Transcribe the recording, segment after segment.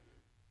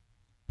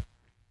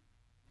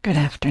Good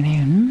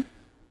afternoon.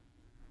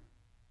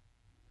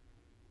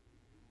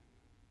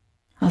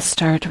 I'll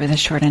start with a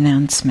short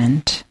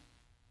announcement.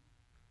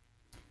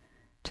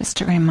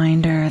 Just a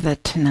reminder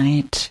that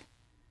tonight,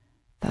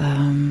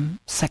 the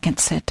second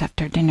sit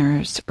after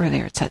dinner is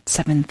earlier. It's at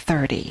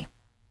 7:30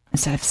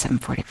 instead of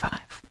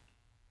 7:45.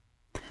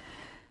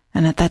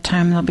 And at that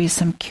time, there'll be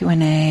some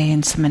Q&A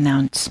and some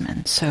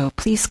announcements. So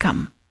please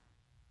come.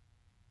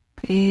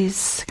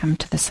 Please come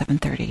to the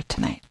 7:30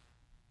 tonight.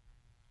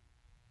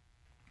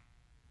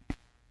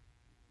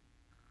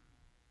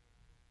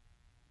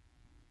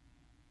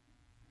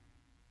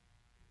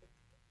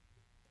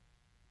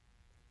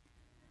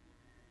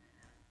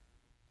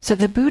 So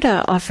the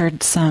Buddha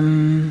offered it's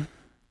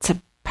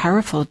a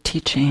powerful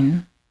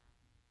teaching.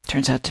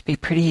 Turns out to be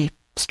pretty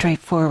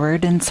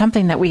straightforward and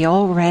something that we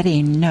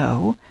already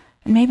know.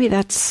 And maybe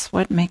that's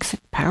what makes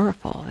it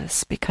powerful,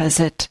 is because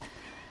it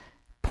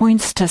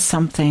points to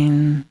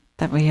something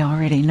that we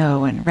already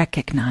know and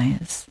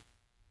recognize.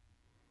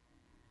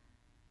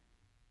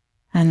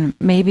 And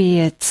maybe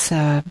it's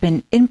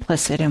been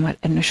implicit in what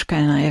Anushka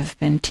and I have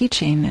been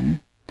teaching,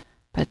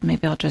 but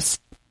maybe I'll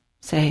just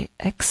say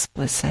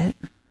explicit.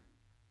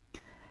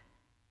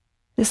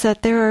 Is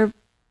that there are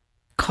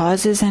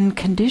causes and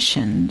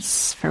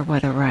conditions for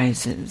what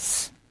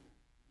arises.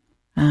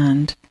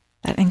 And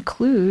that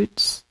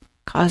includes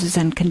causes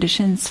and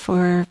conditions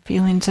for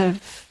feelings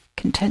of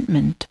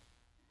contentment,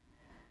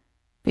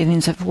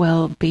 feelings of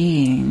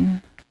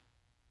well-being,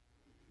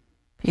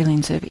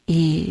 feelings of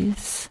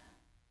ease,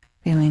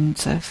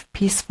 feelings of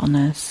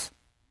peacefulness.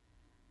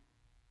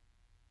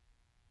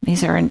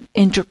 These are an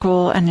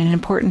integral and an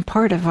important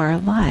part of our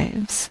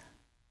lives.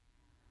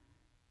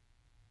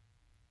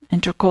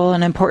 Integral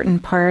and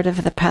important part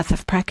of the path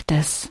of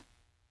practice.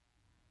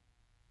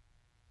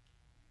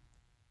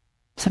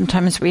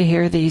 Sometimes we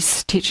hear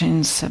these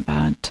teachings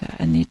about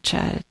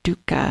anicca,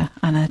 dukkha,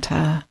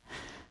 anatta.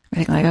 We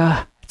think like,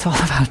 oh, it's all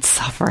about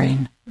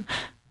suffering.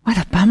 What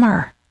a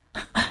bummer.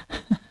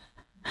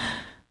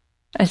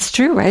 It's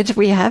true, right?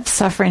 We have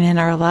suffering in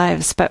our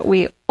lives, but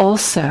we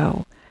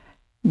also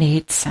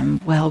need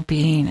some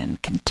well-being and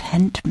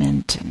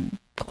contentment and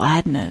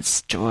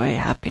gladness, joy,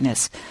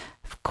 happiness.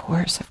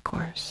 Of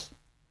course.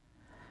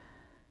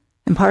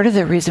 And part of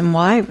the reason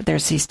why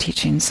there's these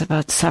teachings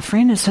about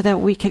suffering is so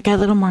that we could get a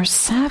little more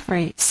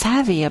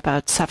savvy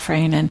about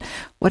suffering and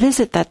what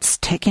is it that's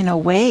taking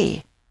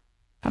away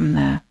from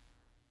the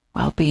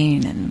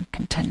well-being and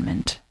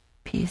contentment,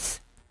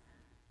 peace.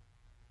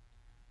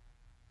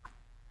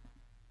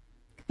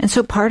 And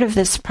so part of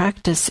this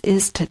practice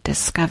is to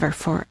discover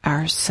for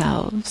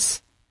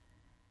ourselves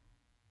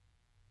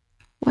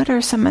what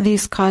are some of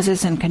these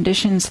causes and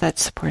conditions that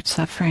support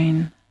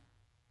suffering,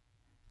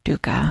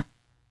 dukkha?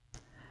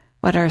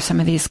 What are some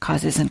of these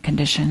causes and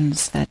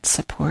conditions that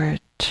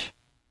support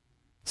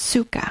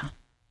sukha?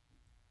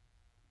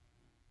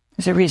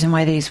 There's a reason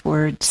why these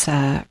words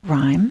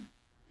rhyme.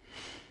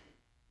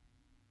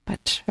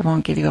 But I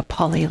won't give you a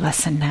Pali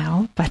lesson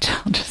now, but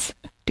I'll just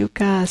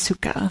dukkha,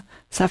 sukha,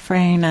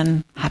 suffering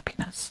and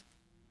happiness.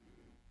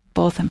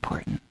 Both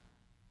important.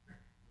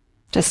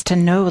 Just to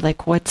know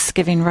like what's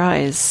giving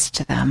rise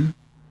to them.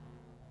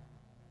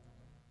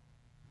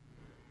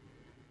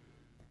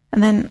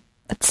 And then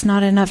it's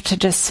not enough to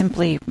just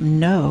simply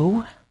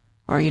know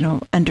or,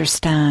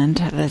 understand,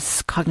 have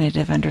this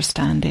cognitive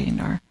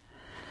understanding or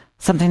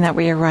something that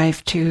we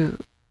arrive to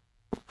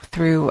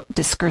through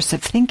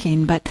discursive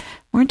thinking, but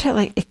we're to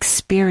like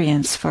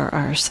experience for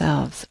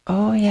ourselves.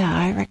 Oh yeah,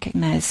 I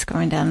recognize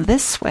going down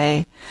this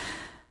way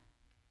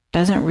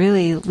doesn't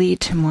really lead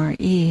to more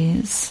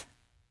ease.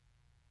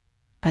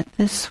 But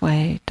this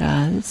way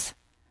does.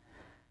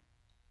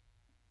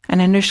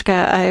 And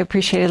Anushka, I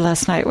appreciated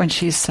last night when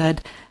she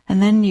said,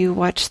 and then you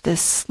watch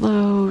this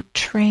slow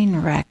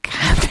train wreck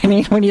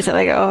happening when you said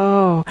like,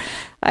 oh,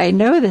 I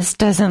know this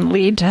doesn't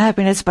lead to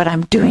happiness, but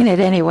I'm doing it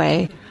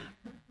anyway.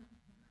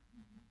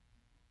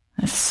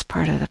 This is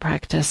part of the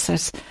practice.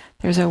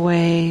 There's a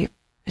way,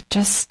 it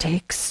just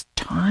takes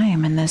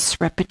time and this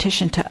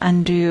repetition to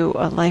undo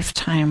a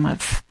lifetime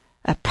of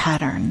a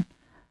pattern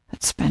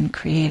that's been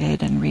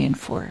created and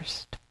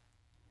reinforced.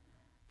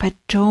 But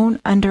don't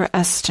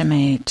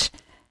underestimate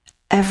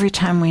every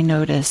time we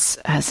notice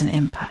has an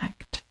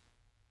impact.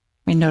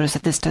 We notice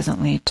that this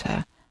doesn't lead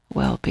to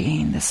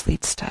well-being, this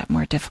leads to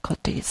more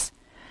difficulties.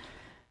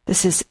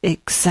 This is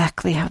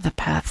exactly how the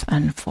path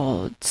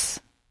unfolds.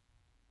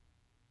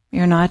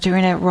 You're not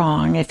doing it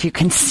wrong if you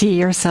can see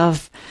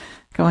yourself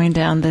going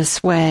down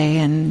this way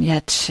and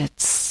yet it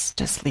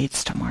just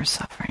leads to more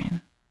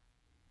suffering.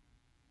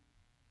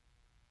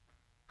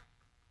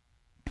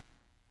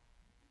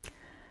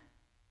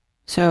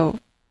 So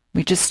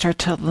we just start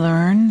to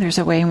learn. There's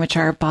a way in which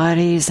our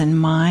bodies and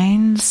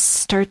minds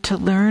start to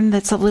learn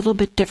that's a little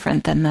bit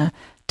different than the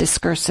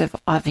discursive,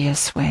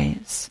 obvious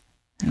ways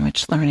in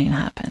which learning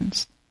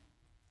happens.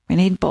 We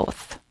need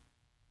both.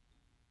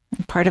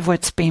 And part of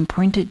what's being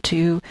pointed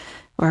to,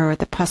 or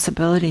the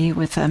possibility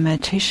with a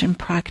meditation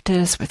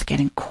practice, with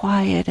getting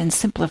quiet and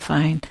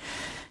simplifying,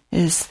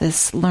 is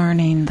this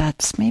learning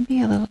that's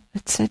maybe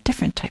it's a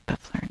different type of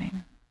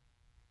learning.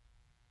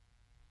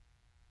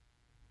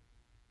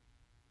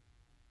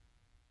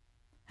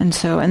 And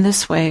so in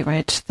this way,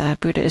 right, the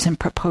Buddha isn't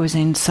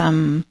proposing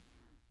some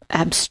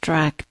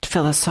abstract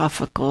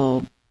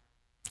philosophical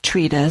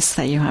treatise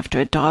that you have to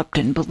adopt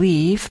and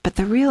believe, but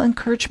the real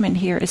encouragement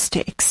here is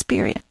to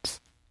experience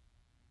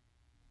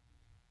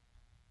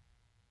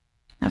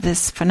of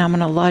this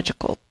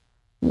phenomenological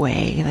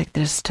way, like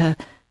this, to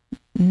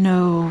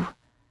know,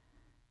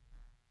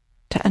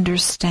 to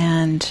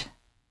understand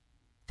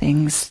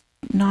things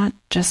not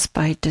just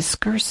by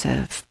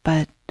discursive,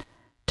 but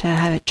to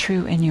have it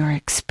true in your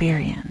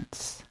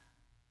experience.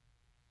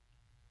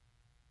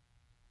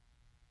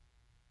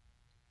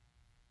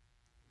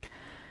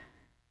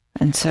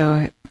 And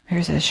so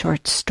here's a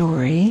short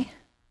story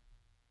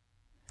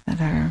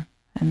that are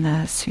in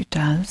the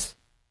suttas.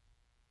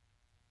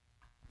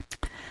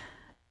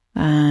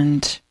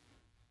 And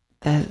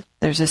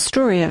there's a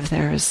story of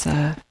there's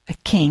a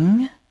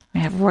king.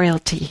 We have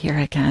royalty here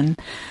again.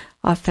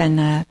 Often,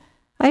 I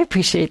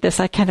appreciate this,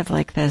 I kind of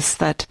like this,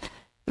 that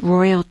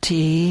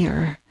royalty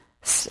or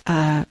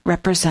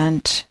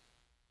represent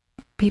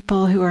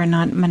people who are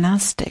not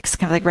monastics,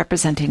 kind of like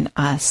representing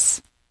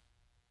us.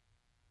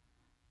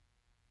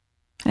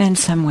 In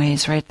some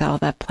ways, right, all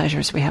the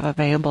pleasures we have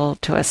available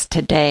to us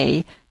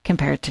today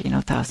compared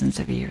to, thousands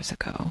of years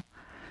ago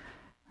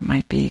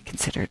might be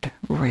considered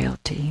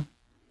royalty.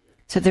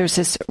 So there's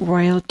this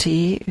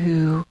royalty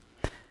who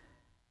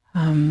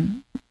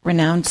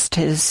renounced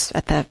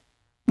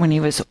when he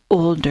was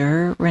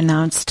older,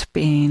 renounced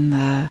being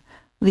the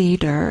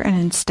leader and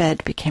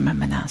instead became a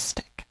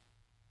monastic.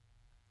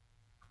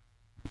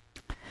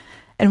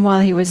 And while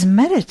he was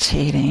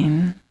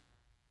meditating,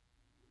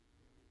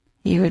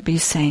 he would be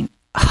saying,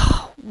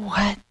 "Oh,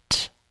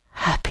 what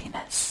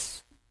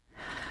happiness!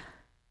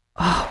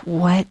 Oh,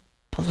 what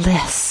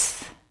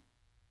bliss!"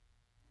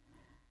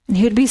 And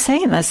he would be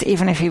saying this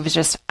even if he was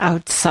just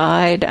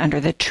outside under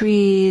the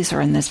trees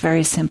or in this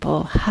very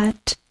simple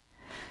hut.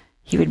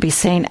 He would be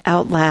saying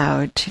out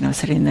loud,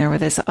 sitting there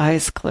with his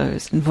eyes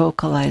closed and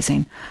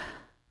vocalizing,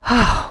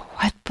 "Oh,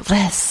 what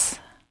bliss!"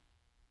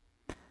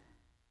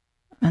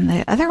 And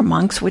the other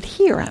monks would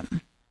hear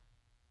him.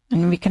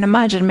 And we can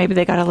imagine maybe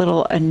they got a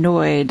little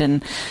annoyed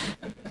and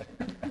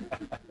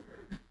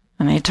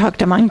they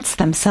talked amongst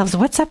themselves,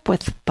 "What's up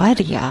with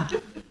Bhadia?"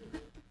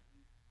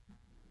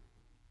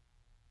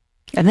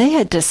 And they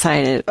had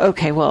decided,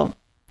 okay, well,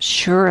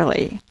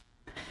 surely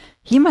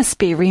he must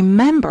be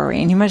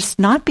remembering, he must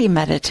not be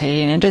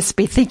meditating and just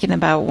be thinking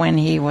about when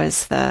he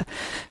was the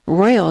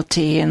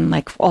royalty and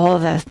like all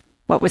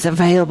what was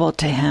available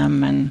to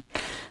him, and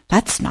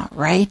that's not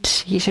right.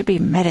 He should be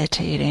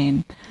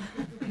meditating.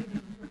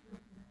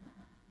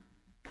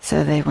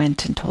 So they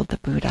went and told the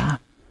Buddha.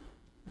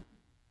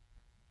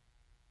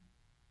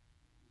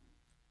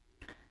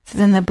 So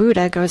then the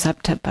Buddha goes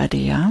up to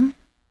Bhadia.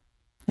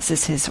 This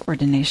is his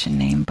ordination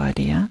name,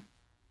 Bhadia.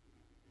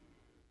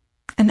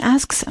 And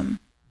asks him,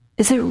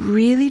 "Is it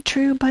really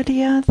true,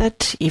 Bhadia,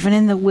 that even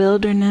in the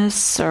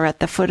wilderness or at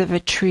the foot of a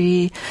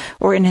tree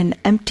or in an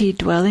empty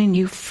dwelling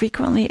you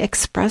frequently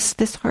express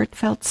this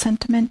heartfelt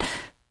sentiment?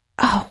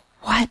 Oh,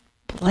 what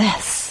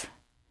bliss!"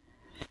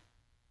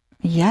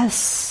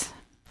 "Yes,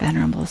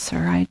 Venerable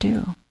Sir, I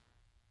do."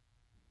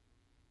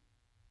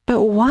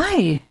 "But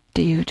why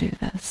do you do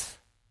this?"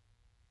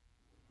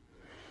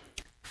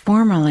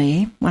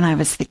 "Formerly, when I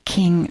was the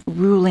king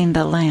ruling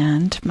the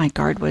land, my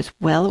guard was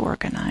well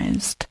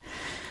organized.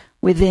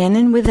 Within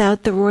and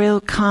without the royal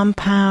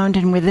compound,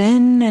 and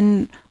within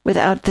and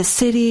without the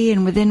city,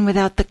 and within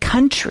without the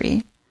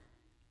country.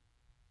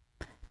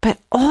 But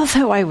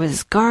although I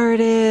was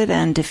guarded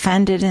and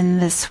defended in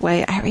this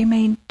way, I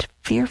remained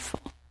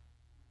fearful.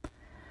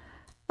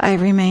 I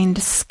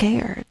remained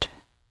scared.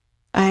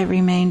 I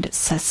remained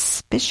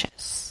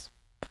suspicious.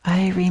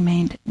 I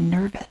remained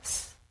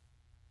nervous.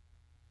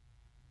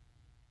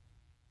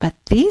 But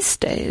these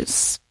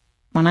days,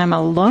 when I'm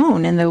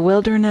alone in the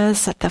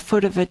wilderness, at the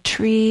foot of a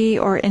tree,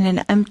 or in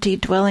an empty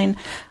dwelling,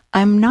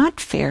 I'm not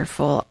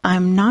fearful,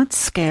 I'm not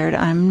scared,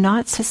 I'm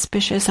not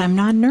suspicious, I'm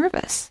not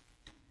nervous.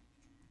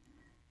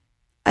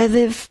 I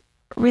live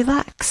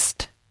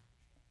relaxed,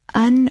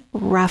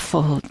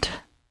 unruffled,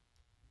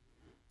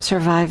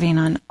 surviving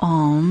on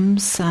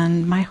alms,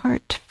 and my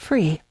heart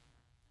free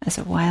as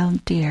a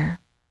wild deer.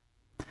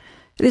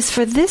 It is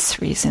for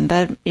this reason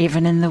that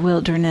even in the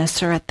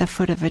wilderness or at the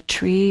foot of a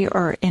tree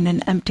or in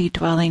an empty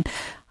dwelling,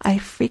 I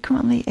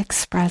frequently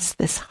express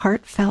this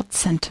heartfelt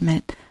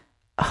sentiment,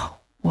 oh,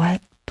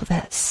 what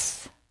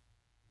bliss."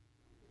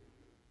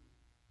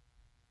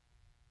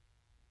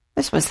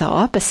 This was the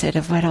opposite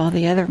of what all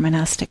the other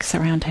monastics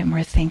around him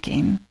were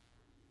thinking.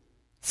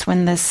 It's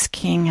when this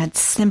king had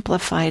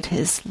simplified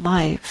his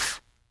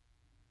life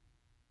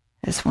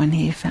is when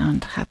he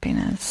found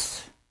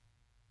happiness.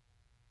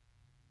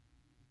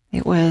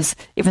 It was,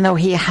 even though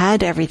he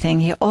had everything,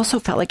 he also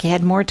felt like he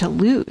had more to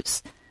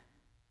lose.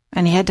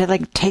 And he had to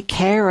take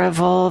care of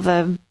all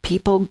the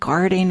people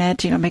guarding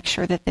it, make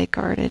sure that they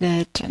guarded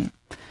it. And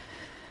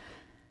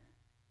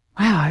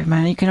wow, I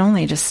mean, you can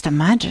only just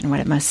imagine what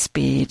it must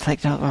be. It's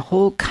like a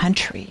whole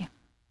country.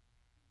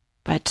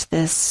 But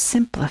this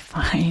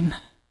simplifying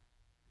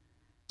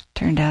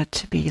turned out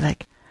to be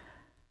like,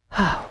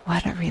 oh,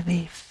 what a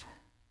relief.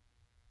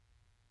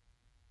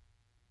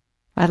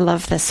 I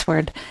love this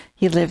word.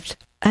 He lived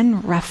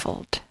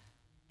unruffled,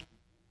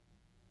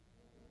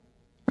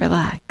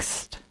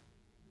 relaxed.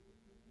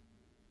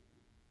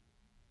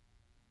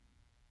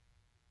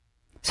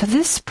 So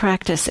this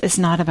practice is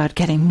not about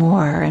getting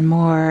more and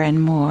more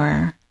and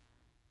more.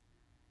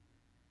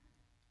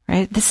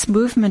 Right? This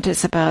movement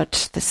is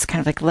about this kind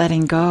of like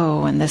letting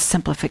go and this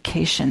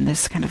simplification,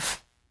 this kind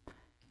of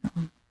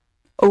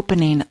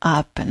opening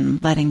up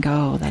and letting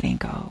go, letting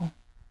go.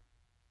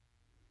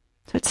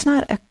 So it's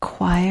not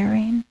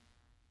acquiring.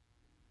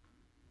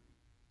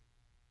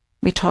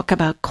 We talk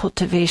about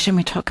cultivation,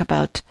 we talk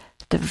about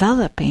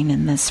developing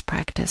in this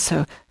practice,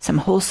 so some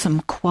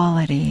wholesome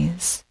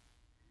qualities.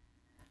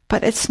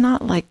 But it's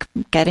not like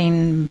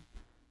getting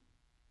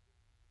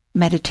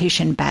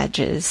meditation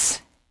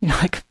badges,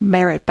 like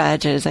merit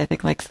badges, I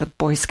think like the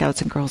Boy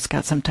Scouts and Girl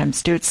Scouts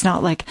sometimes do. It's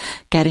not like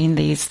getting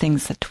these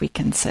things that we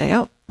can say,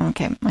 oh,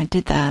 okay, I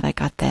did that, I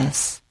got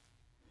this.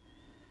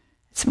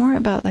 It's more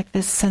about like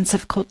this sense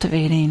of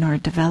cultivating or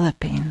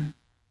developing.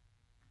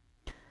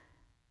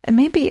 And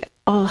maybe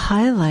I'll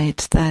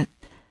highlight that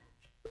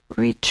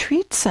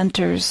retreat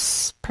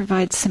centers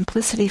provide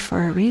simplicity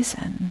for a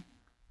reason.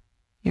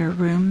 Your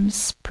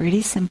room's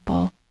pretty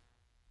simple.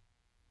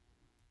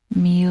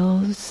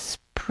 Meals,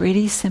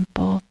 pretty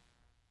simple.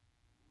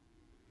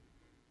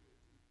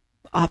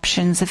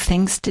 Options of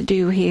things to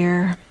do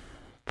here,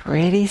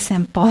 pretty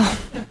simple.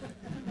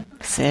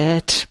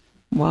 Sit,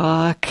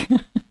 walk,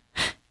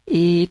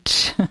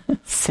 eat,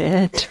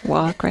 sit,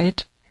 walk,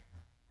 right?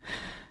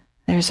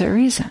 There's a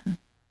reason.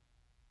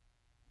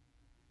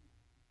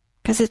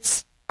 Because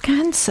it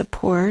can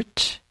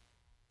support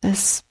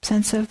this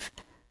sense of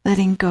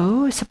letting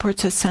go. It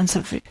supports a sense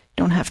of you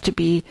don't have to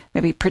be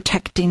maybe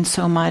protecting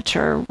so much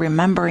or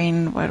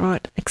remembering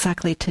what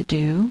exactly to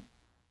do.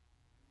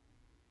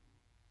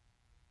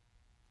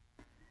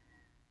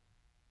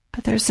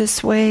 But there's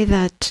this way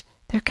that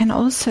there can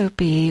also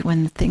be,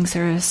 when things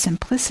are a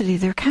simplicity,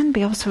 there can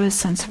be also a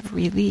sense of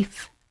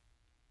relief.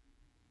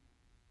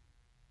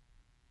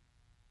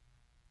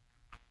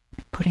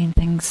 Putting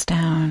things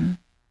down.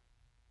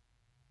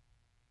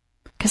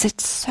 Because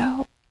it's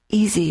so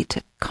easy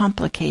to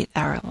complicate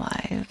our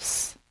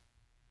lives.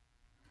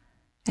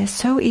 It's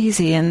so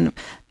easy, and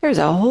there's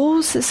a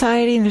whole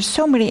society, and there's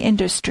so many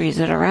industries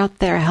that are out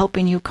there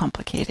helping you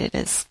complicate it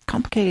as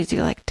complicated as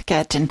you like to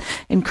get, and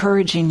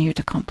encouraging you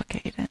to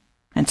complicate it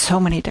in so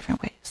many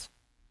different ways.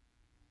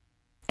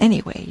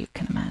 Any way you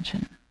can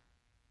imagine.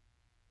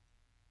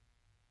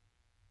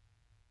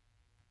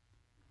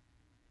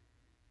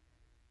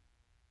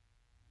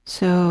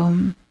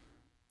 So,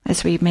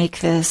 as we make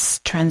this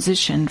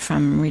transition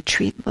from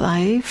retreat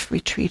life,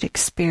 retreat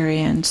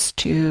experience,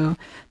 to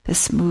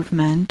this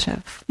movement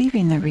of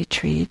leaving the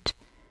retreat,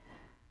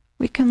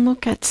 we can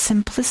look at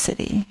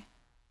simplicity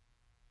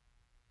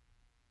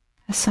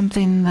as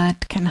something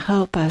that can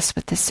help us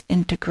with this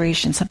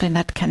integration, something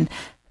that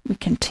we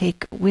can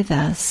take with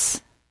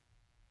us.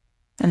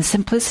 And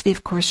simplicity,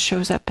 of course,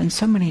 shows up in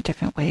so many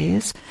different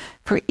ways.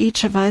 For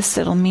each of us,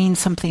 it'll mean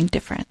something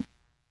different.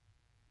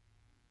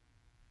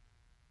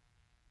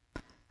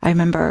 I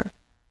remember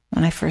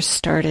when I first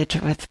started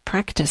with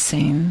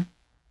practicing,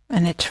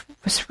 and it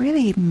was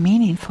really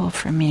meaningful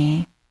for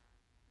me,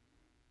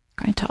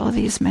 going to all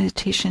these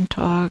meditation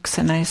talks,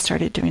 and I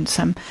started doing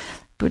some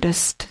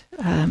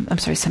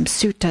some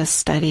sutta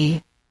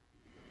study.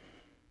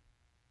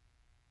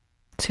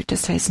 Sutta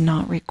study is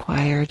not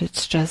required.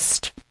 It's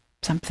just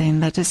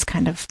something that is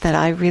that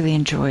I really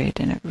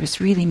enjoyed, and it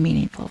was really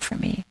meaningful for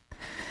me.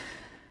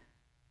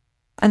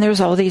 And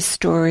there's all these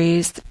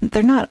stories.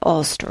 They're not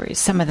all stories.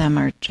 Some of them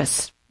are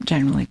just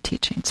generally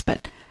teachings.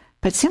 But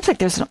it seems like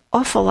there's an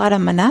awful lot of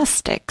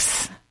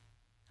monastics.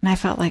 And I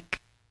felt like,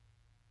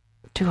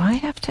 do I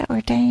have to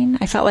ordain?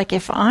 I felt like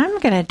if I'm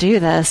going to do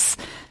this,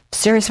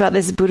 serious about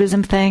this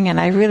Buddhism thing,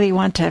 and I really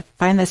want to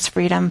find this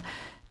freedom,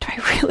 do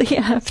I really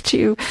have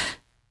to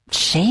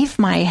shave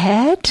my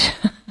head?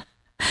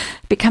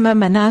 Become a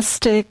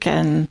monastic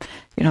and,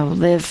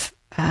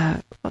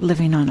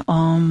 living on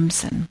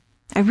alms, and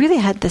I really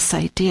had this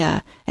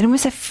idea, and it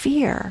was a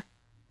fear.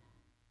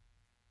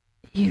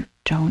 You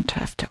don't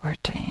have to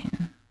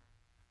ordain.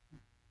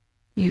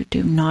 You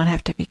do not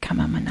have to become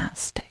a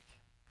monastic,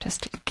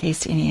 just in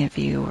case any of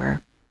you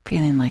are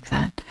feeling like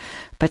that.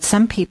 But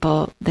some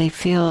people, they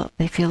feel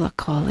a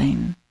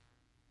calling.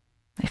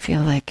 They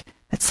feel like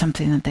that's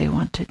something that they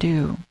want to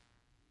do.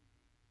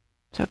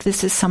 So if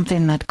this is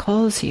something that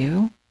calls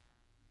you,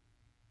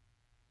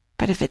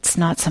 but if it's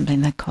not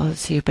something that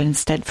calls you, but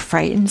instead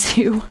frightens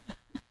you,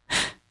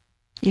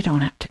 you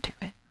don't have to do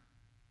it.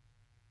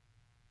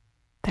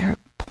 There are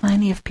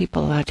plenty of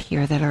people out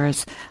here that are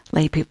as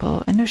lay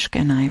people, Anushka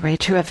and I,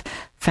 right, who have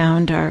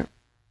found our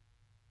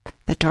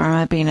the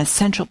Dharma being a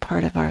central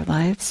part of our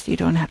lives. You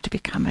don't have to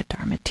become a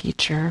Dharma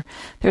teacher.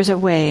 There's a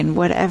way, and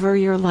whatever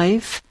your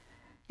life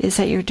is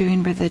that you're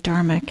doing with the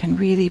Dharma can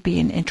really be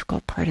an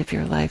integral part of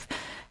your life.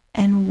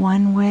 And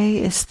one way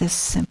is this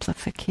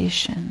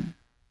simplification.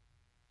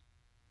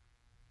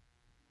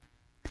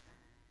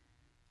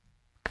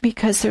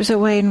 Because there's a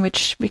way in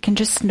which we can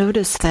just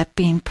notice that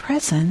being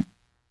present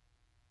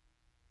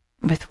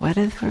with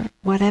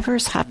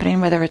whatever's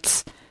happening, whether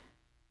it's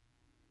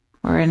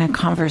we're in a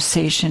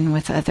conversation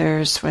with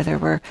others, whether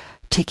we're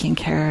taking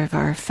care of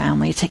our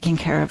family, taking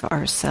care of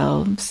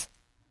ourselves,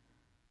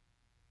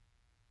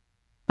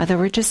 whether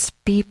we're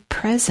just be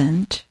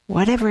present,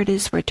 whatever it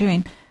is we're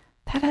doing,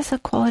 that has a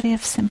quality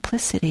of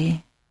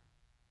simplicity.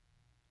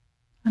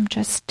 I'm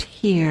just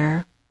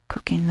here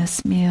cooking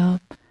this meal,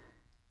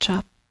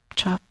 chop,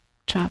 chop,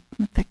 chop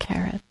with the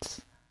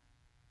carrots.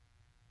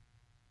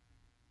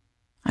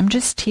 I'm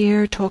just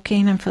here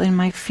talking, I'm feeling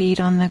my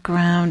feet on the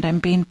ground, I'm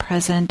being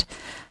present,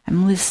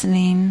 I'm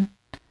listening,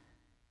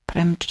 but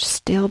I'm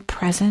still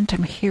present,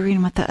 I'm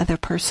hearing what the other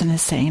person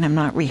is saying, I'm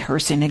not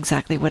rehearsing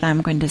exactly what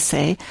I'm going to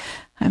say,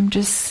 I'm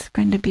just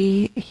going to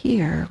be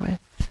here with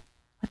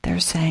what they're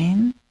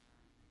saying.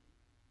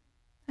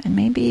 And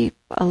maybe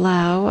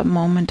allow a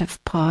moment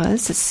of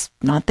pause. It's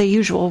not the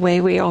usual way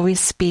we always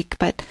speak,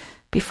 but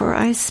before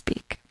I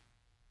speak.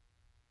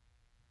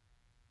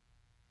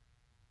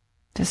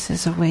 This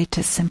is a way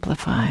to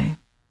simplify.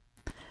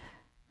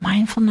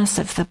 Mindfulness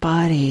of the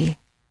body.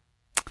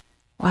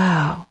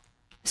 Wow.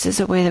 This is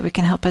a way that we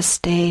can help us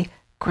stay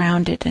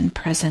grounded and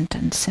present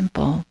and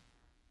simple.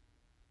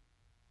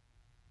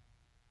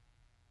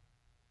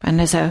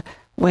 And as a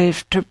way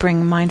to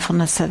bring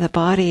mindfulness of the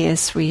body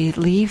as we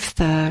leave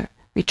the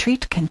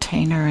retreat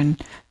container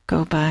and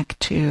go back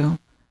to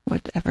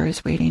whatever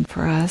is waiting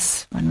for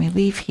us when we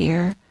leave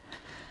here.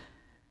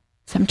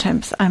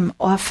 Sometimes I'm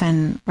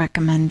often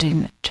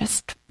recommending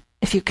just,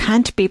 if you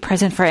can't be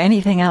present for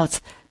anything else,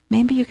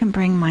 maybe you can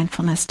bring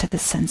mindfulness to the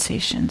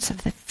sensations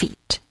of the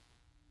feet.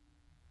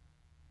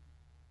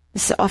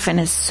 This often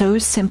is so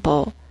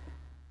simple,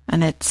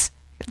 and it's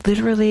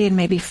literally and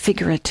maybe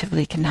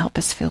figuratively can help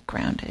us feel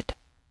grounded.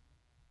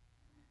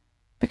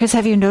 Because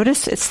have you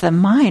noticed it's the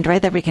mind, right,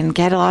 that we can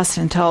get lost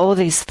into all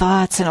these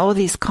thoughts and all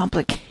these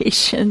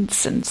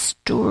complications and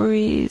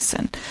stories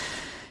and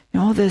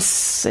all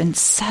this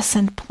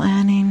incessant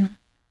planning.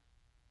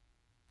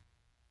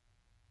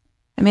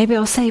 And maybe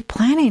I'll say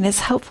planning is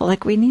helpful,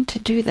 like we need to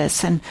do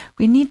this and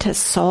we need to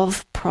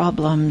solve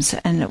problems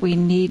and we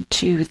need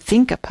to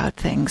think about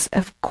things.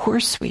 Of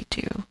course we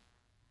do.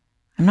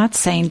 I'm not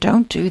saying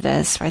don't do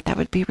this, right? That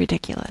would be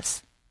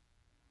ridiculous.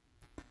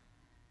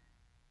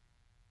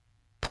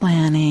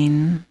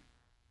 Planning,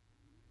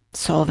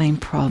 solving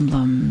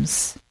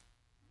problems,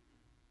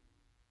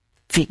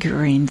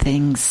 figuring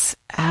things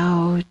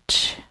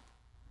out,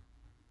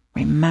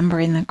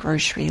 remembering the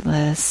grocery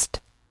list.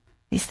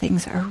 These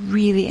things are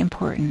really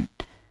important,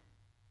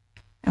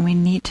 and we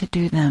need to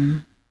do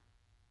them.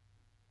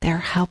 They're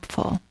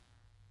helpful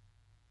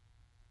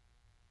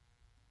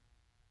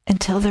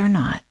until they're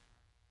not.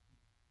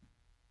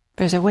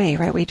 There's a way,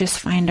 right? We just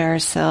find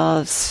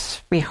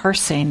ourselves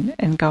rehearsing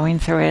and going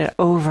through it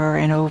over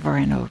and over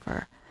and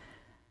over.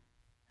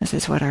 This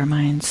is what our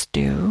minds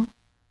do.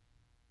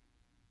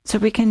 So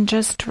we can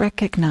just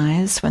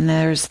recognize when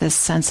there's this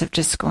sense of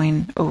just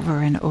going over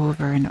and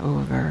over and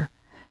over.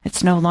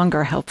 It's no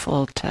longer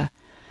helpful to,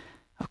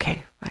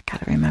 okay, I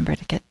got to remember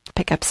to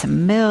pick up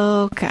some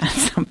milk and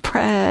some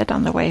bread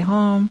on the way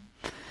home.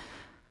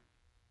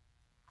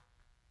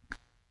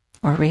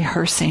 Or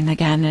rehearsing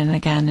again and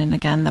again and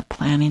again the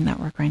planning that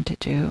we're going to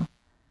do.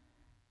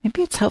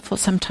 Maybe it's helpful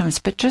sometimes,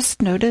 but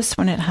just notice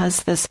when it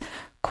has this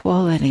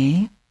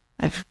quality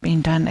of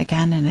being done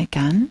again and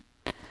again.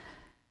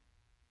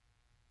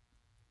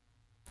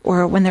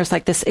 Or when there's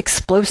like this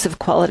explosive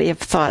quality of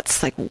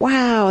thoughts, like,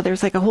 wow,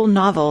 there's like a whole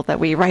novel that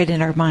we write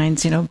in our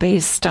minds,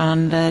 based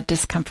on the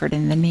discomfort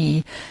in the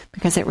knee,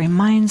 because it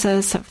reminds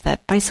us of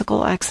that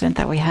bicycle accident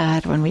that we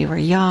had when we were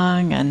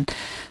young, and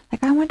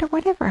like, I wonder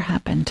whatever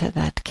happened to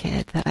that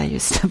kid that I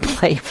used to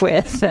play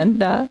with,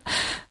 and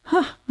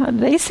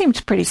they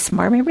seemed pretty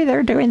smart. Maybe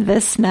they're doing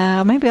this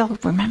now. Maybe I'll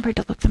remember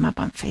to look them up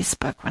on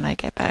Facebook when I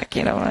get back,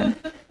 and,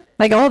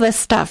 like all this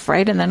stuff,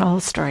 right? And then a whole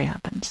story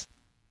happens.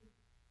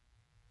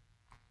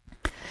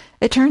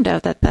 It turned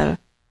out that the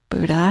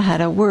Buddha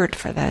had a word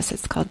for this.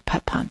 It's called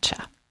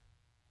papancha.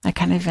 I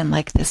kind of even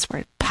like this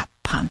word,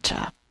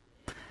 papancha.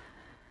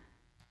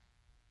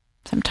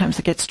 Sometimes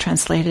it gets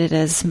translated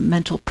as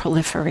mental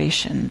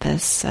proliferation,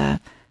 this,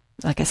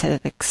 like I said,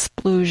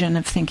 explosion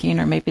of thinking,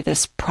 or maybe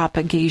this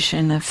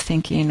propagation of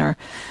thinking, or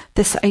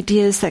this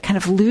ideas that kind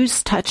of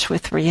lose touch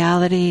with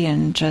reality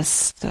and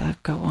just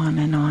go on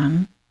and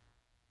on.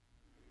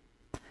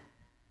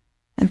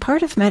 And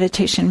part of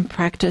meditation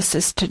practice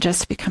is to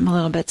just become a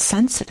little bit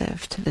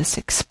sensitive to this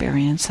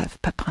experience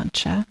of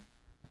papancha,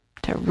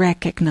 to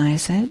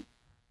recognize it,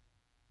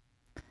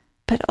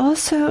 but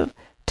also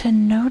to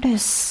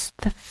notice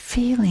the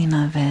feeling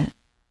of it.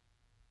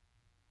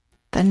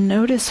 then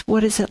notice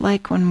what is it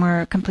like when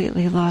we're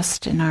completely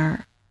lost in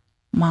our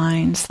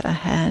minds, the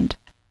head,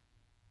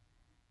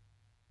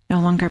 no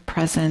longer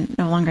present,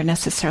 no longer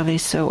necessarily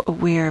so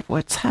aware of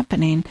what's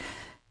happening.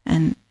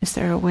 And is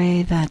there a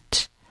way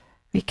that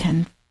we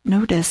can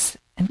notice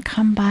and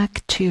come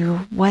back to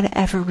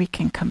whatever we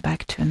can come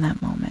back to in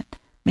that moment?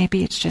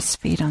 Maybe it's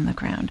just feet on the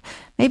ground.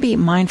 Maybe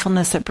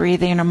mindfulness of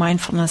breathing or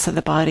mindfulness of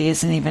the body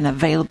isn't even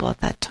available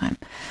at that time.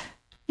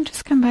 You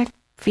just come back,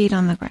 feet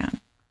on the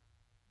ground.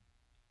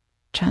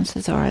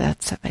 Chances are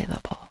that's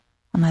available.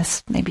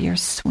 Unless maybe you're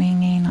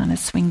swinging on a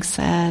swing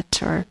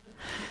set, or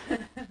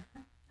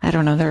I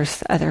don't know,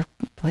 there's other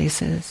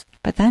places.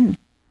 But then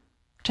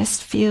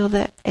just feel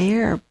the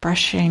air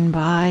brushing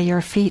by your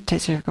feet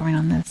as you're going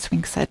on the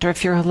swing set. Or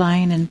if you're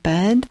lying in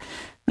bed,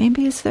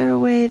 maybe is there a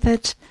way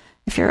that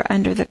if you're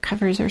under the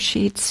covers or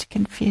sheets, you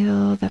can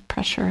feel the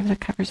pressure of the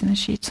covers and the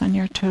sheets on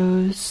your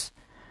toes.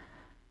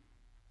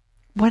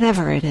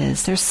 Whatever it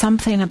is, there's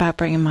something about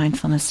bringing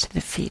mindfulness to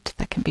the feet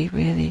that can be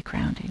really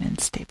grounding and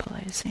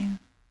stabilizing.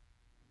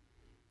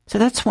 So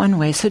that's one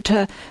way. So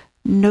to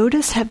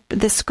notice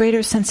this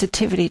greater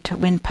sensitivity to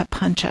when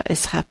papancha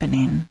is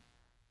happening.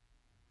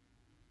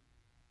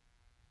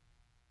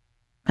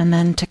 And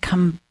then to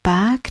come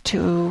back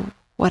to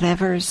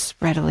whatever's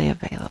readily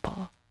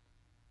available.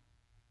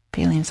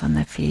 Feelings on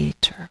the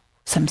feet or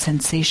some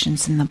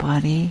sensations in the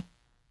body.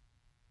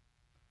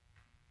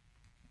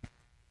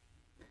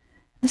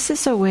 This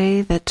is a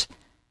way that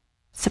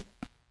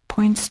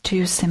points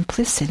to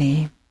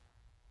simplicity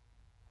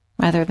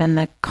rather than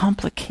the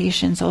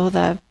complications, all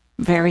the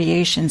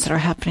variations that are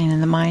happening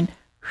in the mind.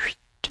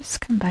 Just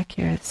come back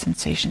here, the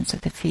sensations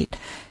of the feet.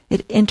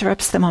 It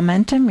interrupts the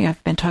momentum.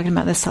 I've been talking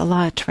about this a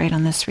lot, right,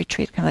 on this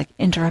retreat, kind of like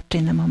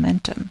interrupting the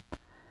momentum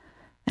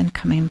and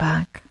coming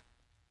back.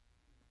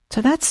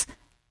 So that's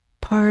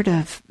part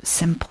of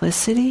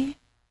simplicity.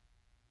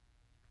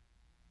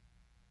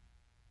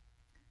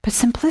 But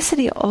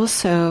simplicity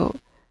also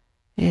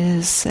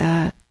is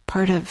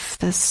part of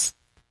this,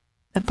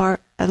 a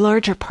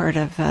larger part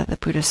of the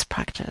Buddhist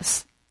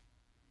practice.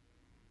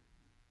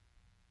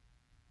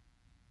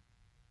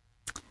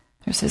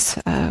 There's this,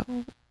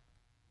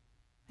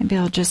 maybe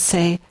I'll just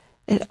say,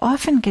 it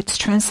often gets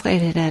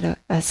translated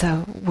as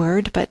a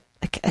word, but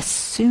like as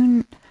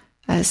soon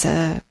as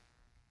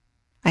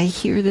I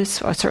hear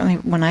this, or certainly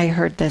when I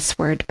heard this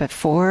word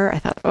before, I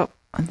thought, oh,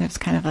 there's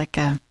kind of like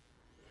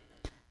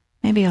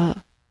maybe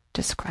I'll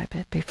describe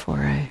it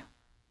before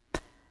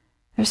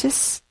there's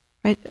this,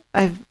 right,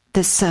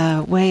 this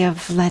way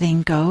of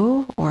letting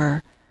go,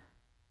 or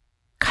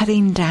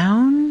cutting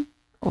down,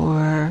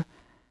 or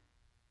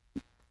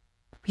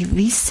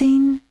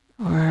releasing,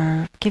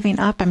 or giving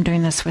up. I'm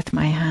doing this with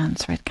my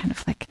hands, right, kind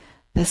of like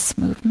this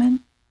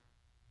movement.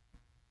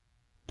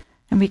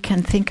 And we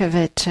can think of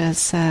it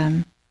as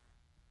like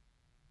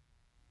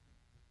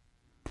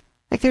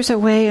there's a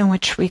way in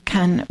which we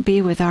can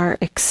be with our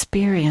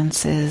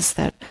experiences,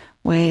 that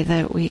way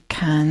that we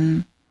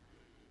can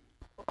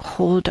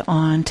hold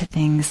on to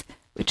things,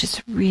 which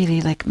is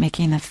really like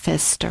making a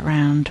fist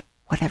around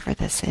whatever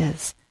this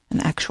is, an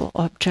actual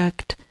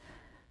object,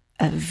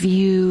 a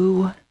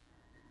view,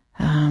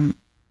 a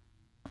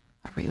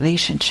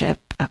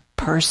relationship, a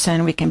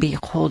person. We can be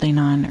holding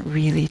on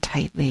really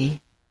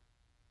tightly.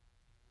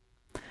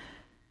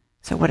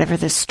 So whatever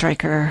this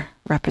striker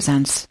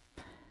represents.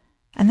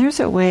 And there's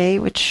a way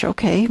which,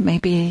 okay,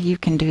 maybe you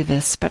can do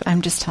this, but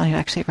I'm just telling you,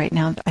 actually right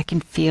now I can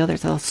feel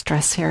there's a little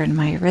stress here in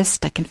my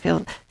wrist. I can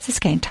feel this is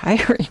getting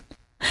tiring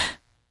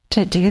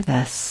to do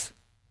this,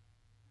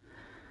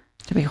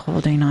 to be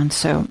holding on.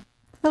 So a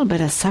little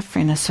bit of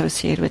suffering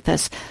associated with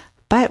this,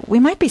 but we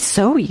might be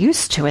so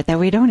used to it that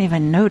we don't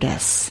even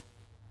notice.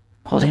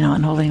 Holding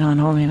on, holding on,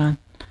 holding on.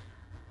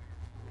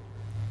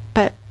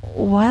 But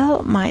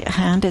while my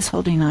hand is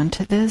holding on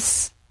to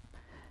this,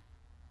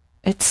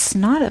 it's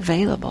not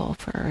available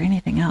for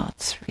anything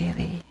else,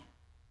 really.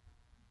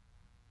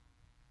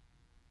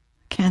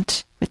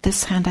 With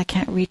this hand, I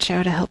can't reach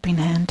out a helping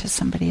hand to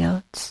somebody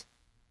else.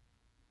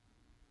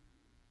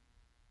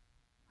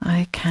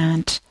 I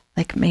can't,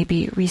 like,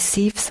 maybe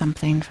receive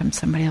something from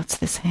somebody else.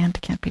 This hand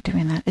can't be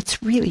doing that.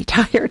 It's really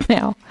tired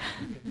now.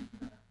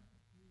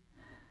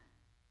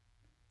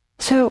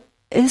 So,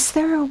 is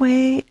there a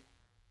way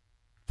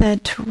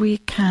that we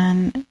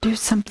can do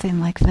something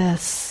like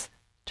this?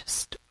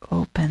 Just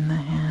open the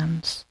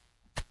hands,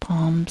 the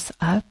palms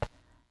up.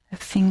 The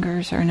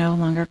fingers are no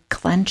longer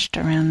clenched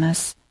around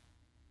this.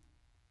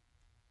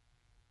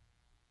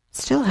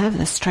 Still have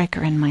the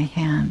striker in my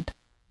hand.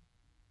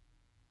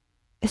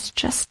 It's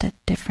just a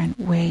different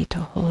way to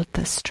hold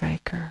the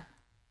striker.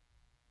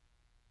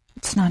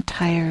 It's not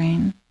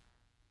tiring.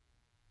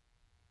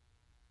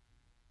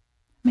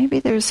 Maybe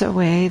there's a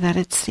way that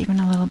it's even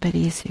a little bit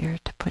easier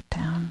to put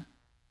down.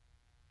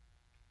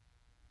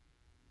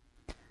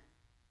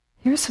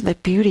 Here's the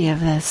beauty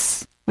of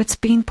this. What's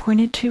being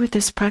pointed to with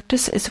this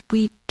practice is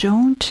we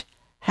don't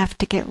have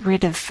to get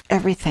rid of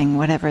everything,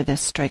 whatever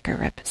this striker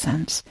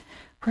represents.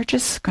 We're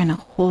just going to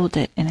hold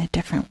it in a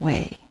different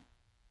way.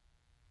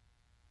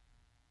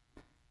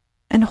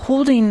 And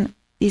holding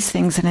these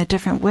things in a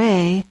different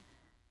way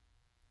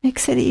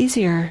makes it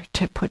easier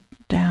to put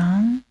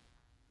down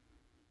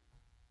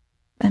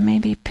and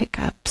maybe pick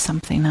up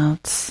something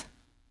else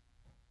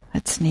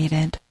that's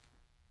needed.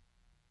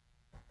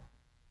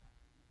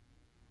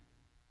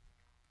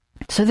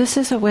 So this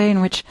is a way in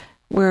which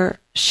we're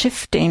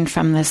shifting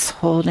from this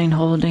holding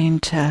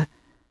to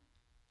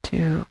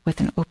with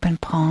an open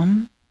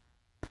palm.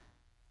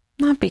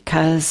 Not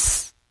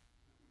because,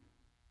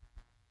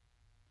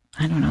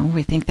 I don't know,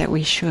 we think that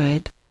we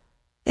should.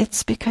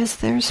 It's because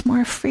there's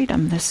more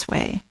freedom this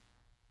way.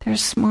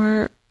 There's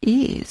more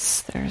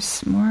ease.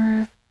 There's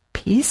more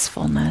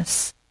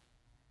peacefulness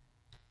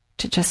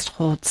to just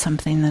hold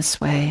something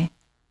this way.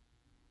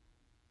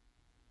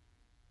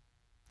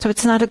 So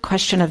it's not a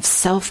question of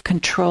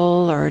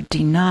self-control or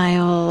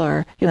denial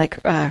or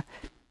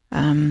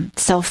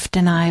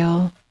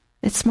self-denial.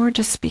 It's more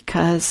just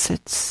because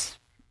it's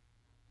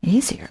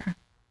easier.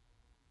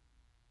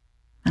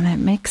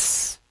 And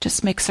it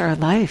just makes our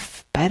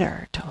life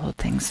better to hold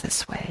things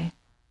this way.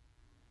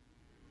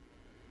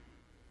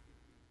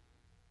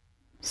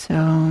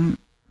 So,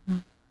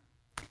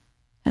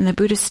 in the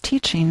Buddhist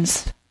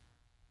teachings,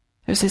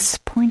 there's this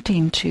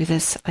pointing to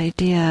this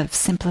idea of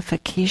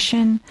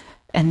simplification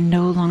and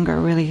no longer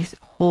really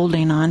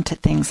holding on to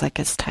things like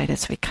as tight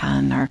as we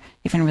can or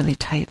even really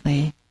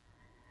tightly.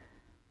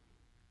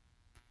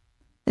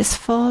 This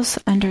falls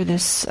under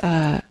this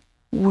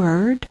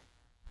word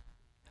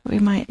we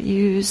might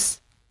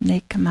use,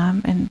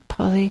 nekama in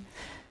Pali,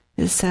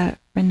 is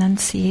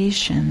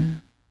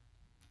renunciation.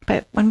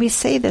 But when we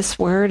say this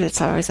word,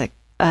 it's always like,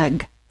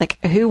 ugh. Like,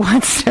 who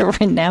wants to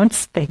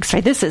renounce things,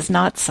 right? This is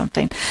not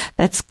something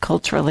that's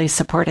culturally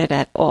supported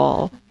at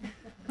all,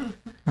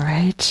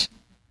 right?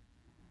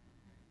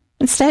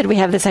 Instead, we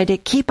have this idea,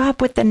 keep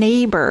up with the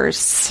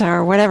neighbors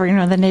or whatever,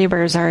 the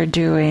neighbors are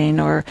doing,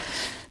 or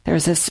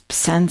there's this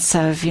sense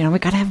of, we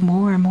got to have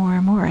more and more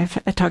and more.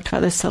 I talked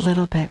about this a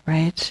little bit,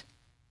 right?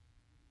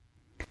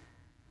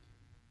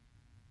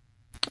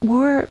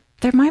 Or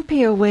there might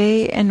be a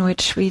way in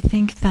which we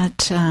think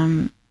that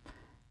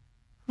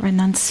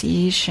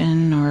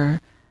renunciation or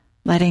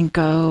letting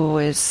go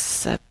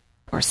is,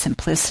 or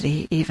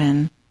simplicity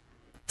even,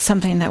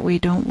 something that we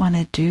don't want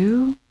to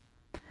do,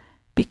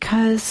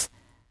 because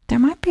there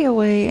might be a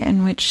way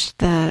in which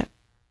the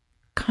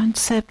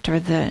concept or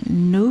the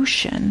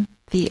notion,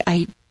 the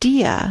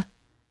idea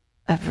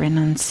of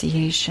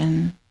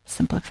renunciation,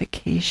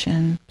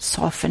 simplification,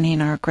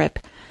 softening our grip,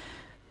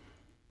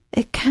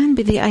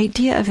 the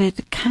idea of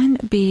it can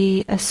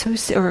be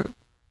associated or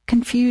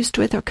confused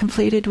with or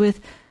conflated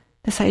with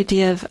this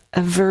idea of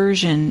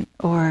aversion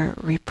or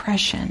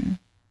repression.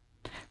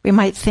 We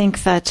might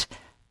think that,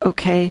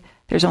 okay,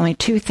 there's only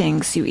two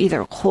things. You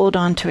either hold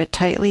on to it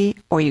tightly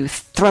or you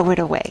throw it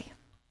away.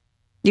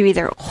 You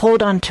either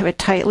hold on to it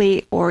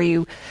tightly or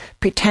you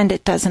pretend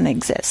it doesn't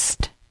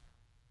exist.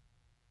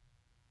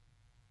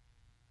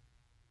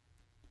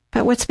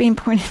 But what's being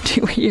pointed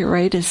to here,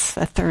 right, is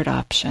a third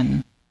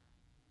option.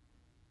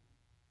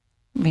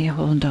 We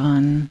hold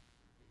on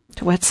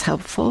to what's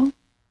helpful,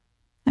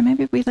 and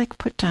maybe we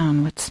put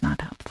down what's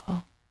not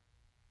helpful.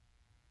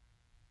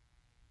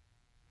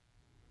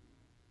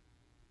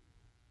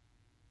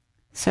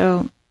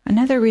 So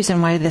another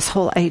reason why this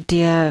whole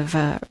idea of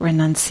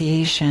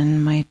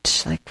renunciation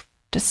might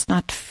just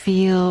not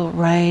feel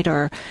right,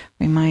 or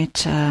we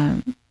might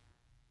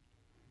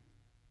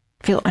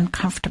feel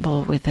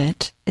uncomfortable with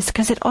it, is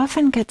because it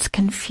often gets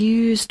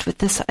confused with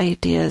this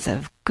ideas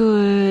of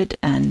good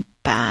and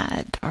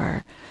bad,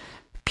 or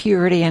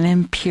purity and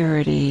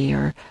impurity,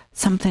 or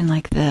something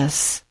like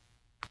this.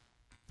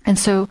 And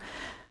so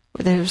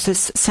there's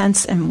this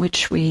sense in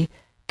which we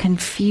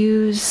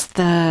confuse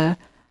the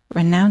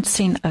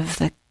renouncing of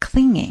the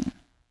clinging.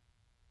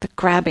 The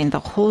grabbing, the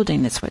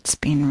holding is what's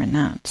being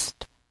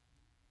renounced.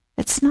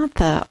 It's not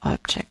the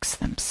objects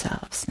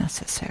themselves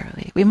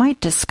necessarily. We might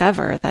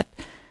discover that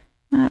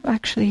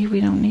actually we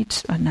don't need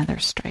another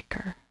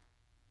striker.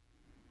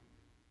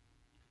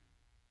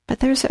 But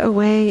there's a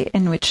way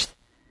in which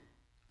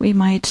we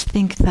might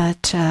think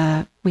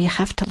that we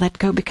have to let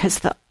go because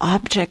the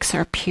objects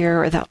are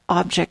pure or the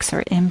objects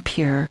are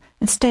impure.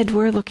 Instead,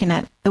 we're looking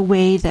at the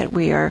way that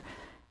we are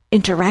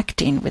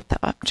interacting with the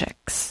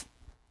objects,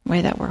 the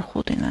way that we're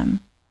holding them.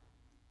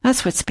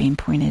 That's what's being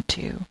pointed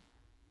to.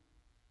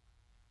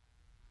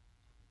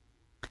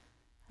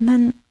 And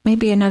then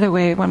maybe another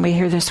way, when we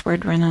hear this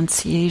word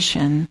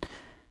renunciation,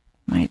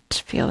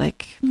 might feel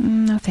like,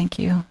 no, thank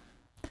you.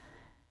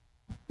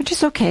 Which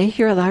is okay,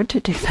 you're allowed to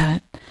do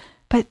that.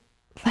 But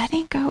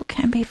letting go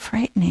can be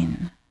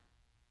frightening.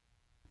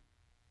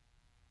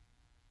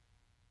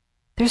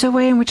 There's a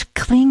way in which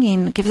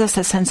clinging gives us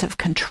a sense of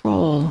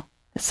control,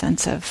 a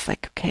sense of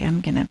okay,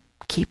 I'm going to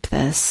keep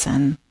this,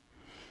 and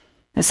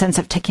a sense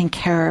of taking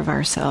care of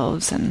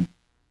ourselves, and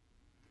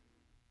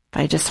if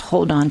I just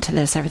hold on to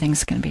this,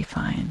 everything's going to be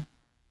fine.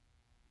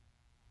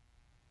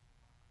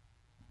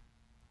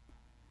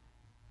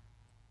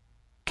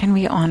 Can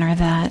we honor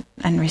that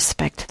and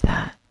respect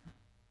that?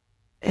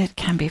 It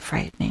can be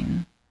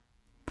frightening.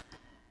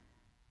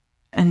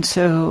 And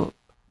so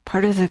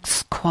part of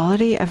this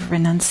quality of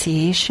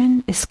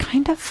renunciation is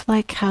kind of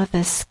like how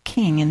this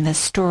king in this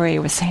story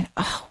was saying,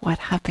 oh, what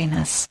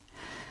happiness.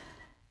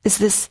 Is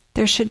this,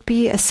 there should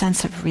be a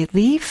sense of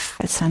relief,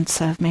 a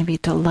sense of maybe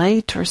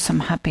delight or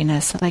some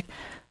happiness, like,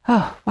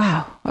 oh,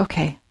 wow,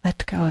 okay,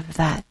 let go of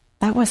that.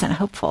 That wasn't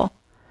helpful.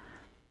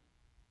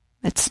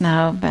 It's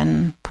now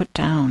been put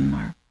down,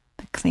 or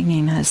the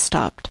clinging has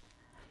stopped.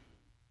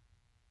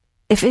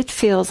 If it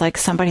feels like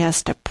somebody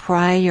has to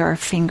pry your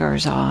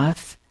fingers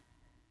off,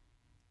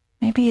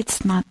 maybe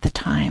it's not the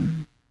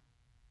time.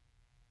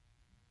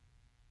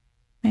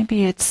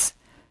 Maybe it's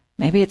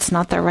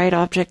not the right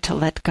object to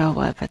let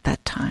go of at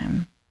that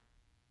time.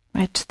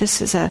 Right?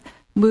 This is a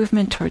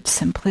movement towards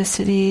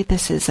simplicity.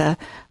 This is a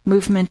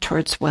movement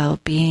towards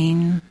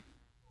well-being.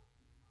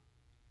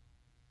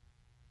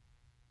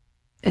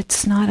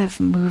 It's not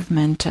a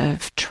movement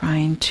of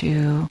trying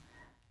to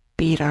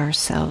beat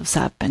ourselves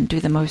up and do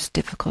the most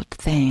difficult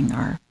thing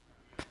or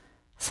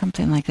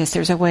something like this.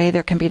 There's a way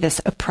there can be this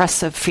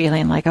oppressive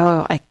feeling like,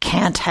 oh, I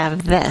can't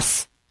have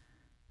this.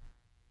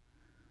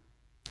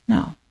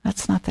 No,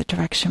 that's not the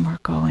direction we're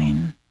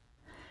going.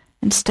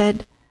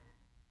 Instead,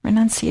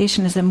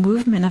 renunciation is a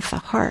movement of the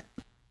heart.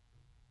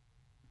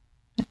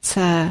 It's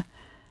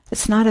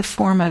not a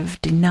form of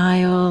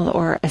denial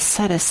or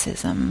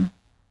asceticism.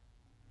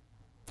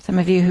 Some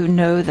of you who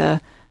know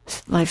the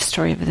life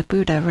story of the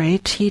Buddha,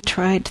 right? He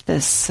tried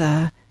this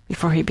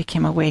before he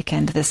became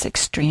awakened, this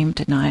extreme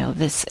denial,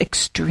 this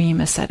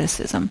extreme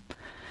asceticism,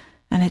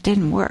 and it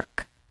didn't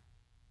work.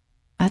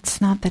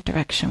 That's not the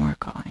direction we're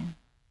going.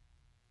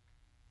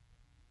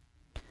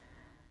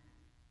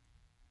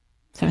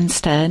 So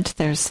instead,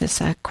 there's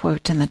this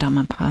quote in the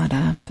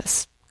Dhammapada,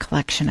 this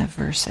collection of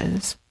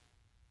verses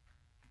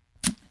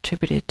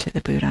attributed to the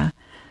Buddha.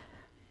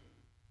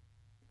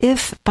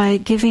 If by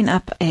giving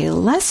up a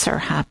lesser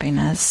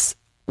happiness,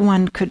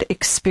 one could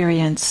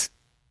experience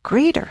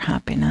greater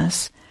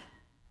happiness,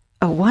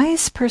 a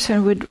wise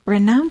person would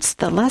renounce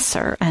the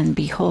lesser and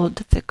behold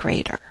the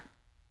greater.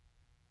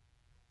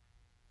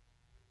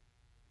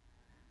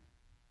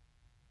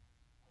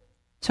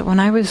 So when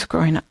I was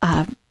growing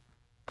up,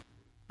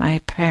 my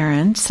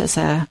parents, as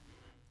a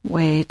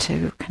way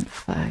to kind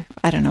of,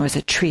 as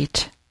a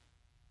treat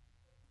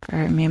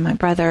for me and my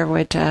brother,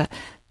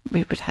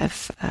 we would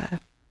have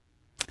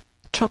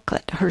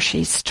chocolate,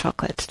 Hershey's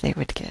chocolate they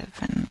would give.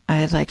 And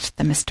I liked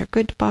the Mr.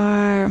 Good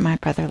bar. My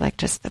brother liked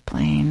just the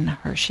plain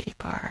Hershey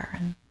bar.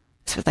 And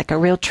this was like a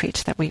real treat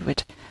that we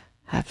would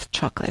have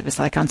chocolate. It was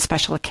like on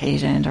special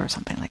occasion or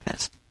something like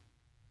this.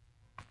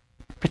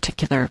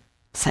 Particular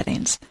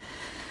settings.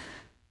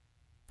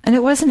 And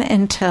it wasn't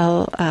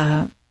until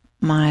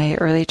my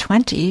early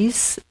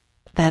 20s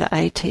that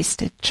I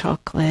tasted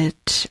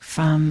chocolate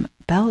from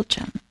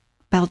Belgium.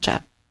 So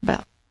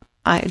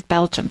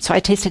I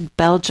tasted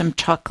Belgian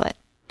chocolate.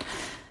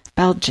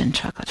 Belgian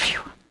chocolate.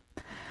 Phew.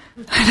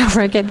 I don't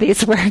ever get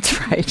these words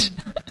right.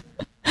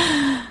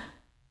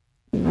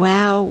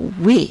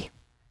 Wowee.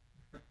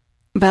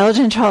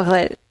 Belgian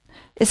chocolate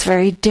is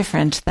very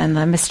different than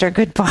the Mr.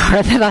 Good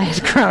bar that I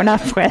had grown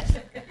up with.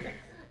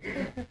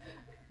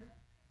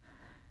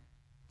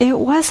 It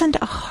wasn't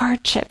a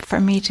hardship for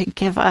me to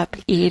give up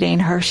eating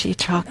Hershey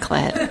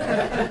chocolate.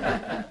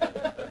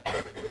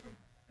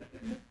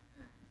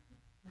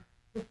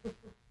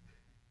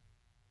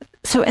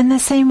 So in the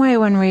same way,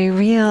 when we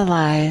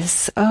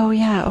realize, oh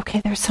yeah,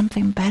 okay, there's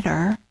something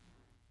better,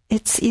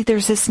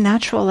 there's this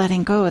natural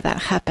letting go that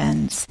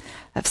happens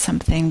of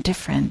something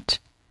different.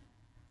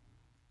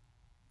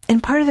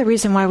 And part of the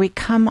reason why we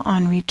come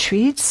on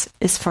retreats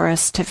is for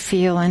us to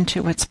feel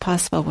into what's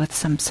possible with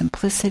some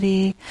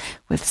simplicity,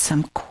 with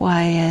some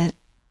quiet,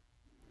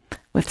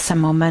 with some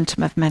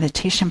momentum of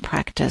meditation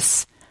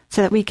practice,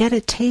 so that we get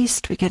a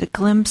taste, we get a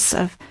glimpse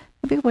of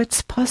maybe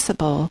what's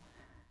possible.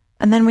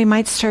 And then we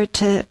might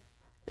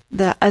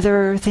the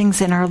other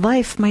things in our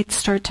life might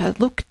start to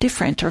look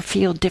different or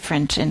feel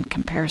different in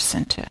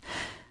comparison to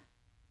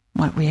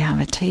what we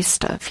have a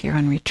taste of here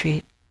on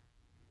retreat.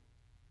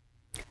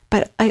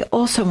 But I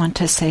also want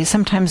to say,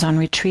 sometimes on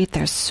retreat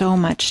there's so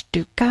much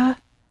dukkha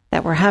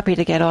that we're happy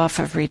to get off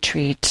of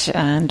retreat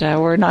and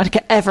we're not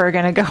ever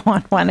going to go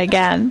on one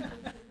again.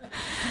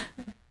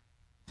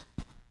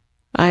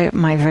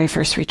 My very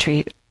first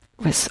retreat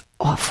was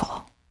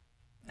awful.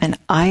 And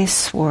I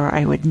swore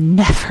I would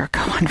never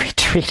go on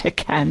retreat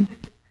again.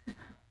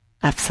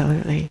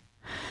 Absolutely.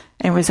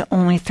 It was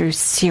only through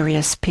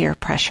serious peer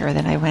pressure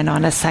that I went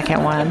on a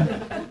second one.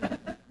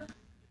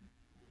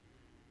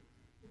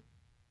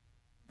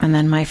 And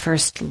then my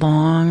first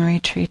long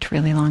retreat,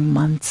 really long,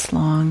 months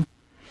long,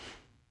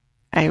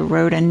 I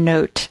wrote a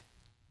note.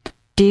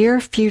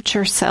 Dear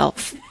future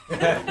self,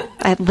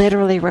 I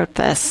literally wrote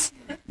this.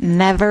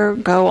 Never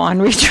go on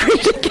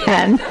retreat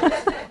again.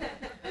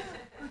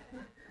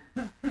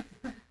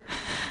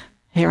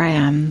 Here I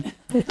am.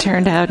 It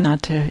turned out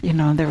not to,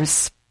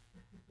 it's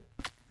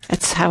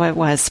how it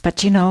was.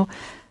 But,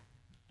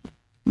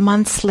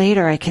 months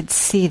later I could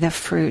see the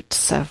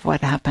fruits of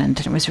what happened,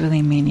 and it was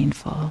really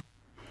meaningful.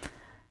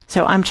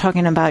 So I'm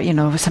talking about,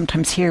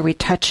 sometimes here we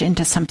touch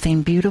into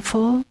something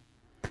beautiful,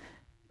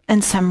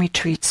 and some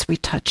retreats we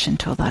touch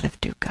into a lot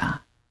of dukkha.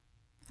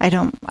 I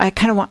want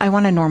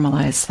to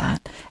normalize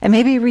that. And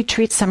maybe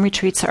some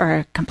retreats are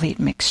a complete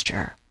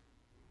mixture.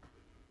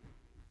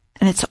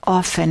 And it's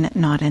often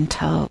not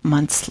until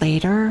months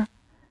later,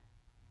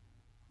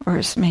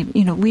 or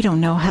maybe, we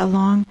don't know how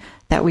long,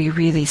 that we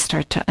really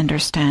start to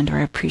understand or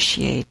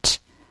appreciate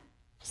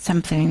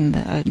something,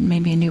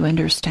 maybe a new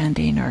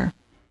understanding or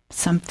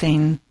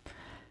something,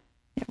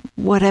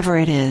 whatever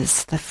it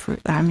is, the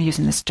fruit. I'm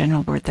using this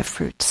general word, the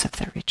fruits of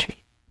the retreat.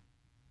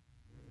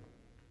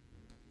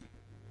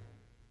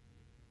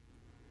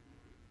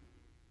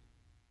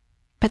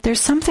 But there's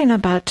something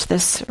about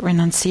this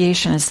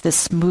renunciation as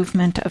this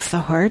movement of the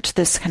heart,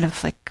 this kind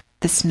of like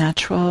this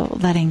natural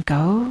letting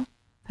go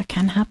that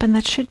can happen,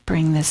 that should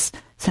bring this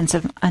sense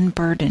of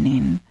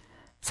unburdening,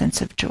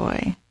 sense of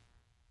joy.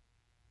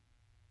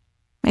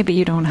 Maybe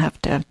you don't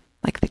have to,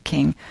 like the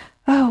king,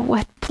 oh,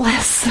 what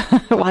bliss,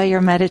 while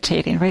you're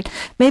meditating, right?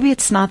 Maybe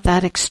it's not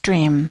that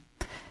extreme.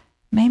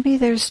 Maybe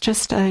there's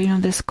just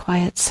this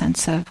quiet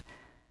sense of,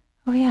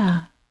 oh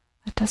yeah,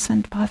 it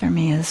doesn't bother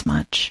me as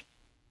much.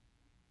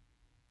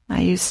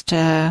 I used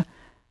to,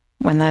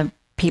 when the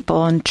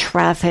people in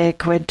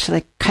traffic would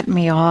cut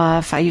me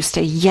off, I used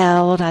to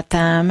yell at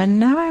them, and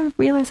now I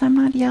realize I'm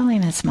not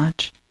yelling as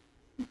much.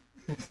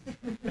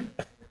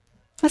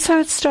 That's how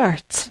it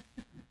starts.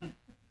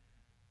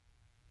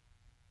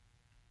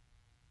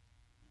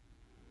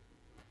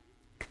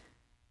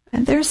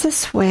 And there's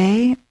this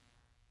way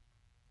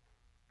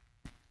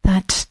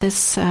that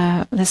this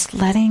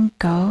letting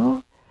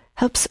go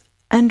helps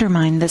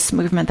undermine this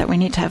movement that we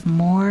need to have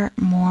more.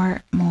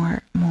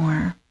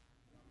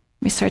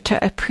 We start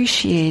to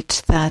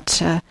appreciate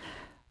that,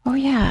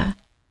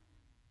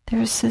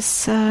 there's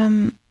this,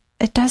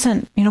 it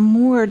doesn't,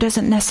 more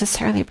doesn't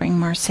necessarily bring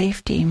more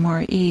safety,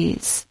 more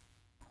ease,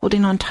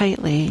 holding on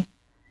tightly.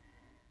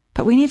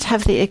 But we need to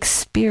have the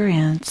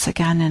experience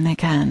again and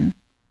again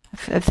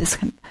of this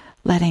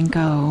letting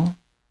go.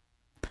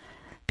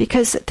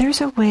 Because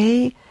there's a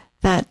way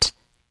that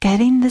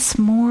getting this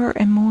more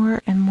and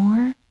more and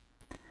more,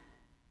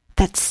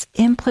 that's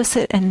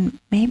implicit and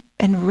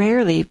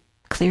rarely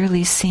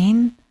clearly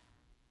seen,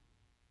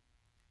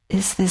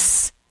 is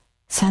this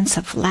sense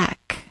of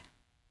lack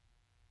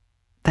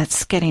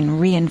that's getting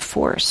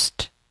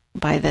reinforced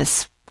by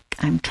this,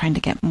 I'm trying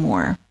to get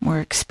more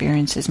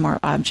experiences, more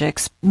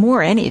objects,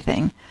 more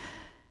anything.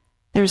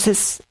 There's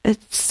this,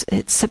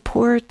 it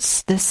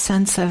supports this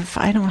sense of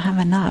I don't have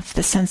enough,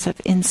 the sense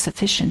of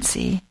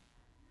insufficiency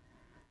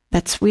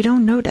we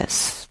don't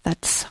notice,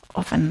 that's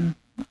often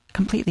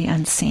completely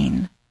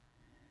unseen.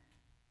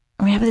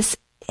 And we have this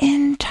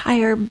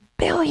entire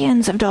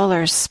billions of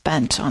dollars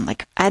spent on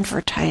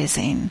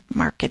advertising,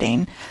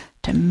 marketing,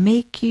 to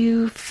make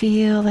you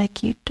feel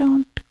like you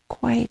don't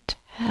quite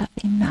have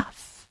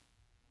enough.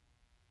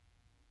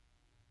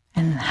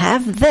 And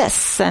have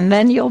this, and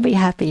then you'll be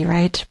happy,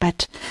 right?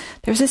 But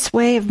there's this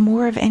way of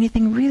more of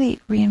anything really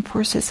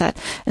reinforces that.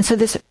 And so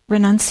this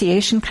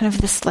renunciation, kind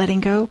of this letting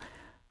go,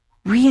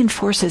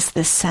 reinforces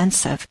this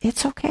sense of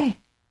it's okay.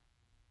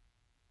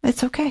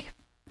 It's okay.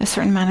 A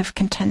certain amount of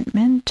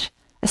contentment,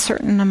 a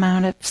certain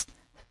amount of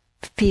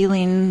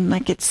feeling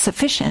like it's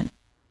sufficient.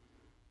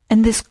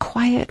 And this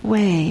quiet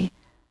way,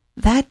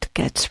 that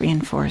gets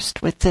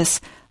reinforced with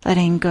this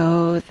letting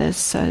go,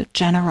 this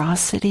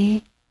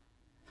generosity,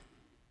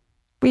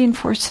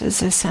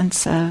 reinforces a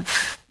sense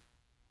of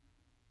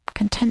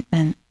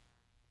contentment.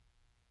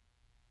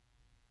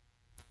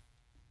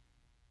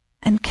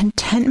 And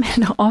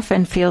contentment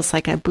often feels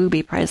like a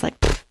booby prize,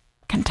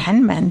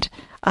 contentment.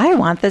 I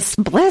want this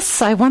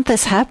bliss. I want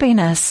this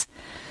happiness.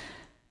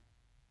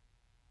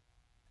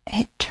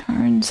 It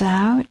turns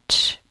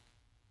out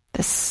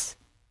this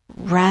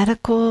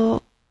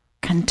radical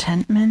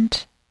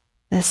contentment,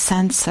 this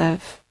sense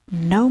of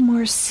no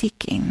more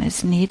seeking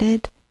is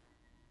needed,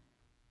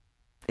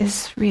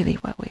 is really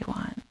what we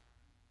want.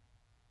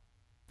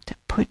 To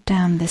put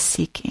down the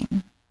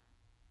seeking.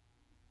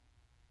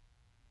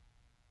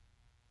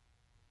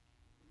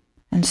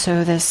 And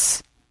so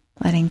this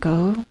letting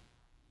go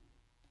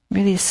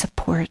really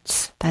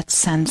supports that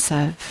sense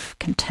of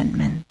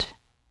contentment.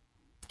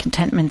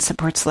 Contentment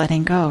supports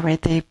letting go,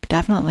 right? They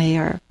definitely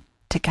are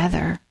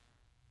together.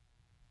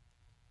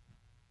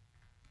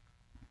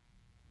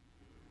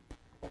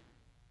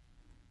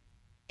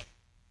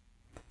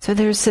 So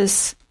there's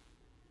this,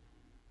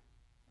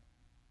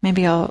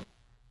 maybe I'll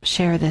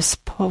share this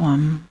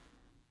poem,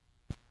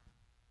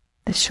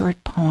 this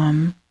short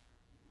poem.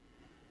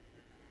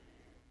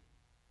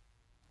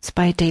 It's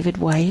by David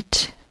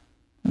Whyte,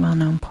 a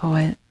well-known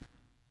poet.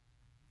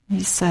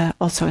 He's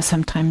also a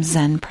sometimes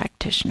Zen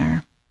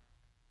practitioner.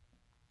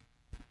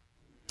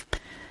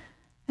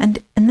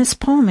 And in this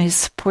poem,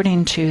 he's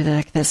pointing to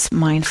this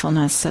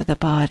mindfulness of the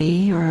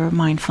body or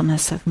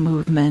mindfulness of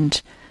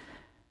movement,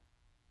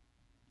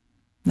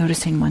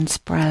 noticing one's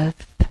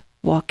breath,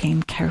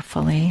 walking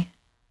carefully.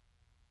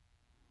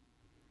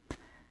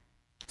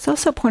 He's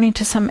also pointing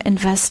to some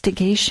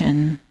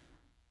investigation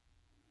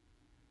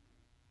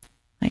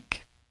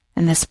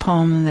in this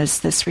poem,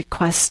 there's this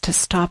request to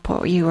stop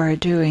what you are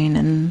doing,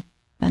 and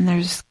then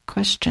there's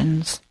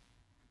questions.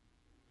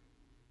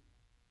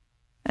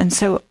 And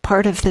so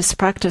part of this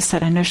practice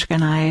that Anushka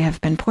and I have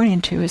been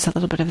pointing to is a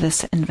little bit of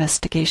this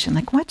investigation,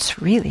 like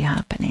what's really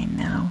happening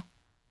now?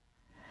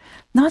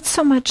 Not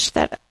so much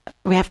that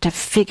we have to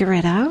figure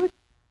it out,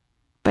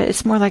 but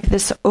it's more like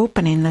this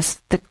opening,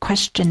 the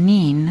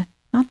questioning,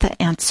 not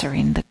the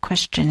answering, the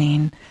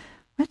questioning.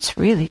 What's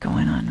really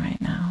going on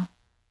right now?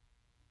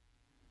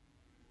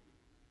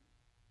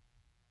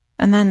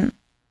 And then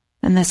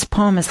in this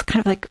poem is kind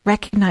of like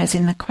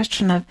recognizing the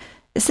question of,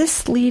 is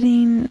this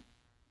leading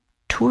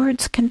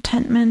towards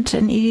contentment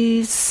and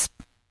ease,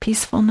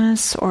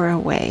 peacefulness, or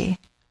away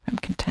from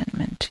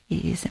contentment,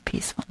 ease, and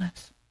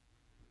peacefulness?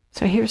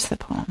 So here's the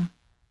poem.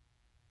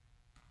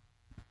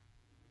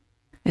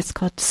 It's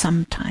called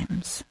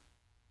Sometimes.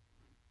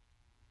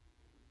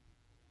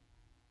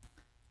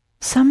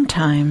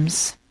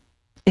 Sometimes,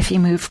 if you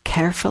move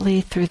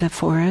carefully through the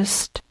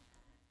forest,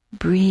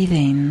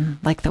 breathing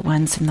like the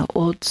ones in the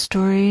old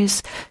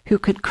stories who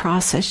could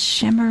cross a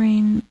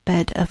shimmering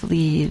bed of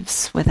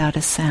leaves without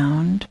a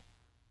sound,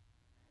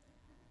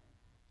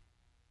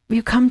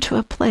 you come to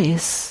a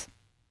place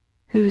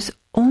whose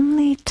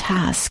only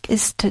task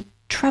is to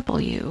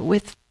trouble you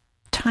with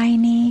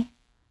tiny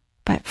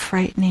but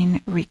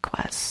frightening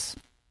requests,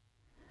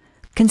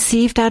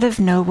 conceived out of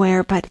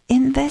nowhere, but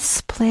in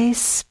this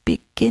place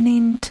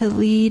beginning to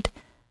lead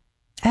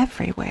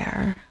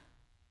everywhere.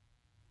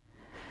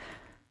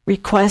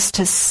 Request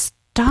to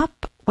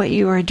stop what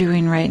you are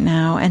doing right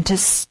now and to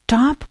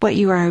stop what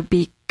you are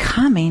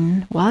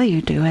becoming while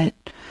you do it.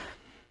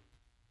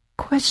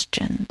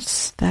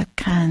 Questions that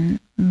can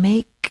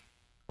make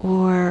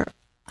or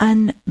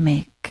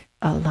unmake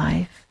a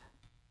life.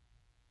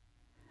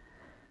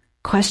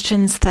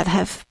 Questions that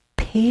have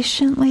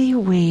patiently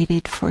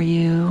waited for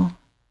you,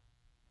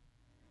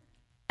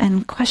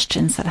 and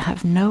questions that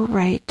have no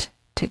right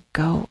to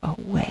go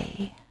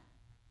away.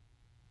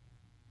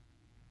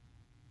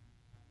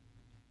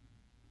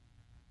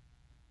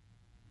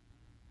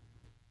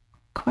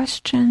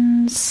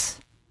 Questions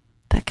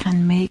that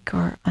can make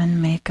or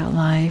unmake a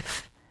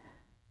life.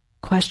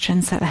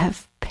 Questions that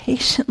have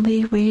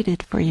patiently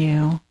waited for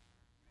you.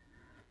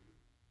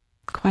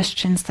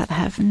 Questions that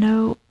have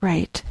no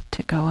right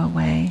to go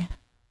away.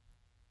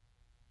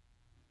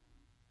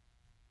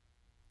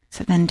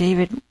 So then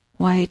David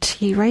Whyte,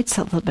 he writes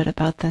a little bit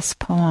about this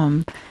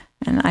poem,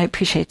 and I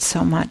appreciate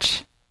so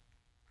much.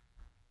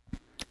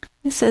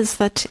 He says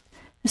that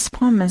this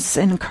poem is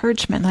an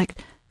encouragement,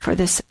 like for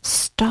this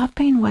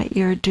stopping what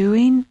you're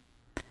doing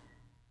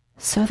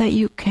so that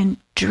you can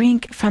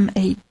drink from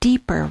a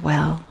deeper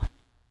well.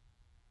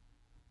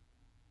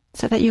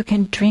 So that you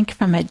can drink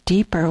from a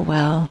deeper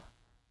well.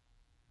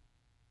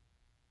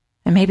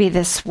 And maybe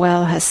this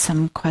well has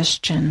some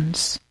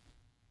questions.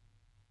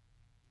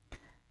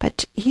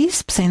 But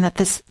he's saying that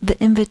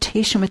the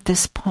invitation with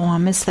this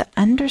poem is the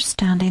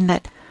understanding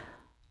that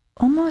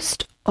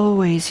almost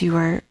always you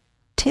are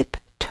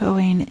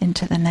tiptoeing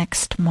into the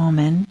next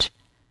moment,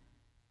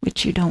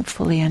 which you don't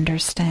fully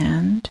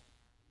understand.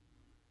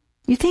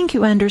 You think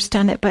you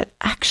understand it, but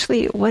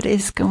actually what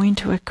is going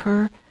to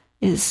occur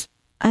is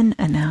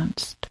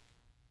unannounced.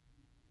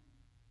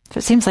 So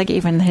it seems like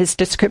even his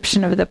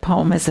description of the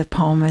poem is a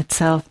poem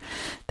itself,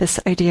 this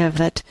idea of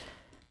that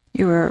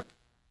you're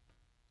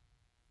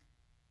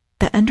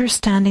the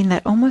understanding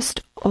that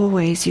almost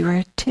always you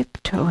are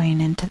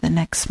tiptoeing into the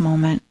next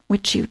moment,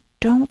 which you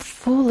don't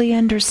fully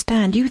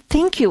understand. You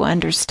think you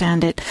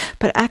understand it,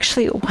 but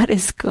actually what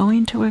is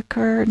going to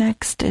occur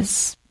next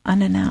is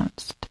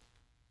unannounced.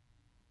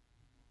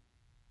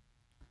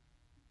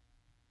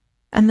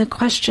 And the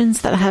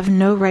questions that have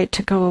no right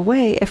to go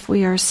away, if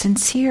we are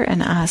sincere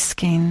in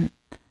asking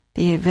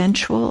the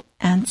eventual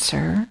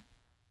answer,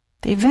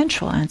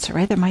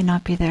 right? There might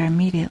not be there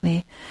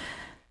immediately.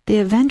 The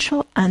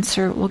eventual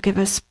answer will give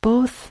us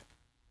both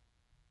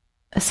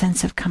a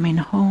sense of coming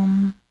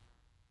home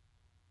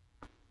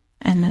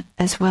and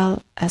as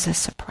well as a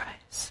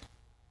surprise.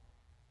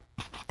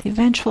 The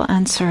eventual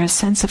answer, a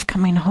sense of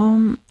coming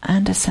home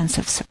and a sense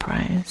of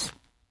surprise.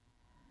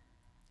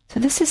 So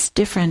this is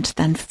different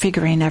than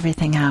figuring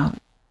everything out.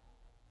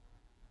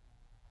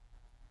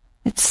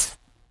 It's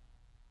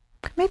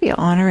maybe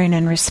honoring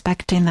and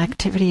respecting the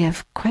activity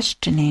of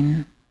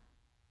questioning.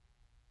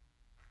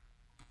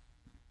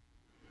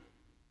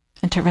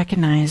 And to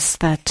recognize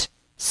that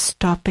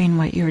stopping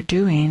what you're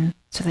doing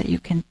so that you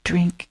can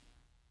drink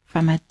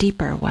from a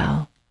deeper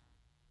well.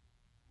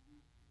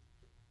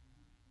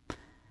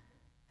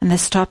 And the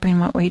stopping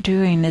what we're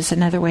doing is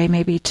another way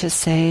maybe to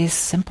say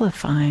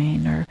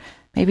simplifying, or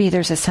maybe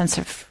there's a sense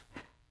of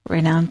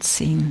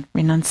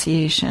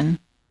renunciation.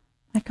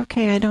 Like,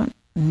 okay, I don't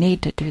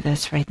need to do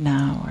this right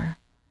now, or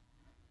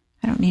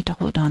I don't need to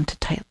hold on to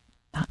tight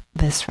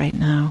this right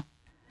now.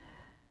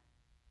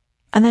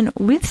 And then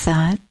with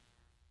that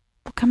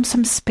will come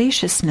some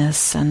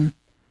spaciousness, and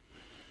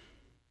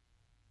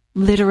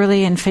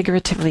literally and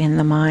figuratively in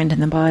the mind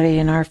and the body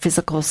and our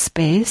physical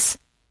space.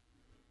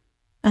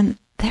 And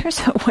there's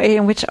a way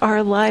in which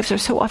our lives are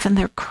so often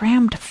they're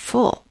crammed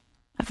full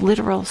of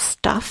literal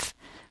stuff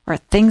or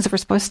things that we're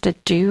supposed to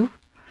do.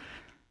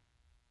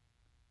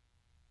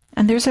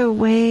 And there's a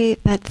way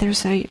that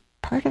there's a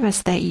part of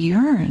us that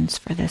yearns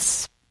for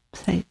this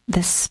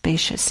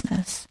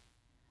spaciousness.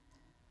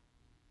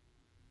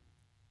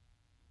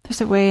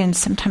 There's a way, and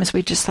sometimes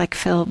we just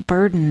feel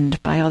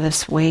burdened by all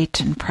this weight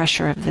and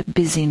pressure of the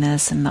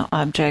busyness and the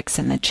objects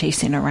and the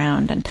chasing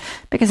around, and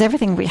because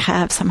everything we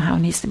have somehow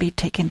needs to be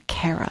taken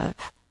care of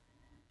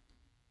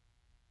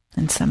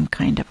in some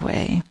kind of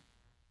way.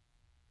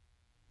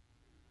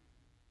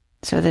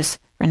 So this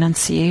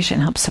renunciation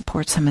helps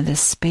support some of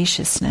this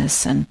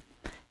spaciousness, and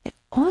it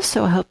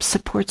also helps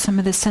support some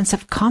of this sense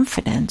of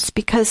confidence,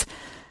 because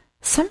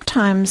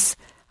sometimes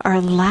our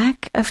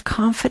lack of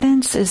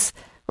confidence is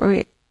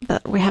where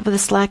we have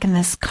this lack in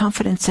this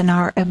confidence in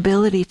our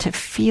ability to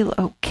feel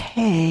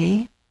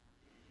okay,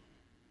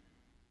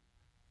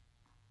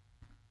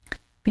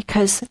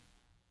 because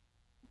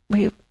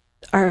we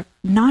are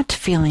not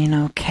feeling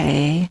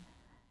okay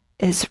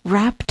is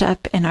wrapped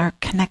up in our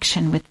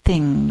connection with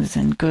things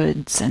and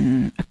goods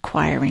and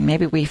acquiring.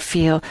 Maybe we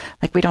feel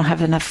like we don't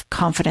have enough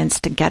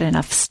confidence to get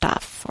enough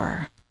stuff,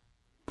 or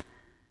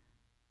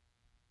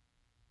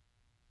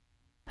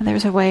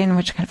there's a way in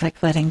which kind of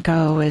letting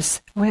go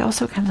is a way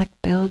also kind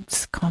of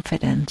builds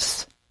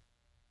confidence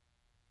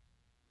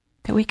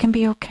that we can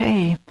be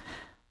okay,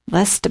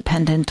 less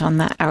dependent on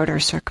the outer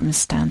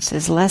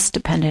circumstances, less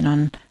dependent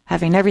on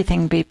having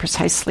everything be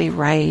precisely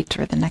right,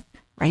 or the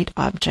right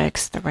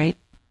objects, the right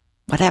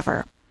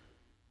whatever,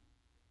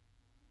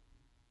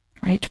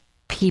 right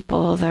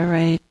people, the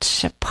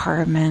right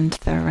apartment,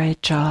 the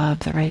right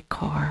job, the right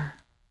car.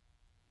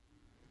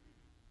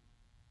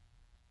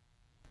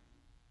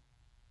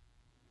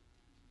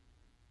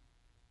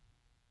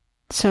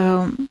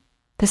 So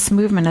this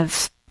movement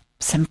of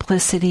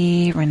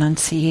simplicity,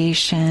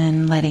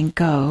 renunciation, letting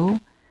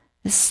go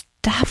is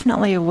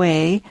definitely a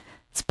way,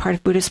 it's part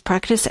of Buddhist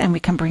practice, and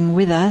we can bring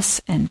with us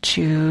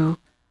into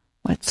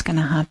what's going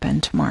to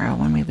happen tomorrow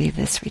when we leave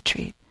this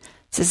retreat.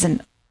 This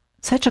isn't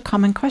such a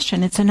common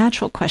question. It's a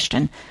natural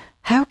question.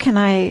 How can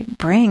I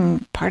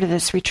bring part of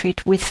this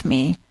retreat with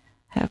me?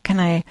 How can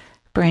I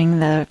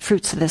bring the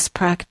fruits of this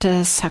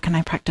practice? How can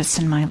I practice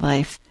in my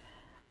life?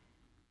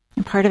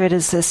 And part of it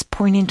is this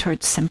pointing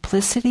towards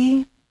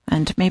simplicity,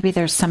 and maybe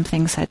there's some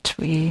things that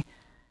we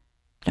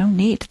don't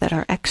need that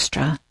are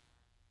extra.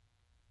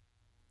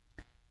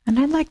 And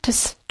I'd like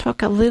to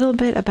talk a little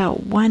bit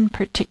about one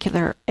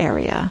particular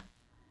area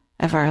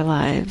of our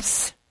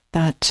lives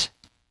that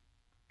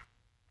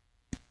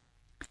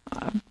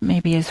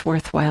maybe is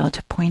worthwhile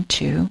to point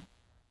to.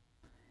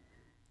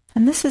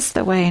 And this is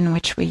the way in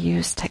which we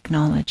use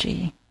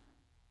technology.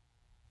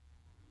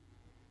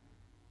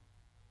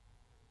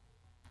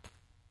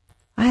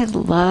 I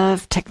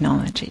love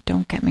technology,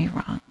 don't get me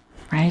wrong,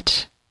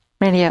 right?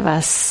 Many of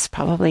us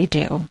probably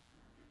do.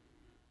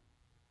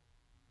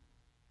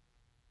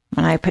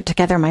 When I put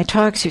together my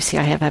talks, you see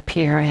I have up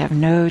here, I have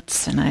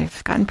notes, and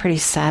I've gotten pretty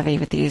savvy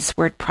with these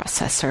word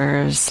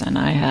processors, and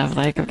I have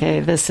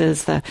okay, this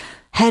is the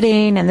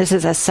heading, and this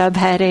is a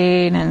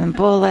subheading, and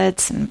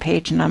bullets, and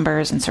page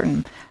numbers,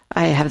 and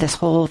I have this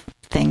whole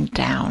thing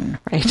down,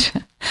 right?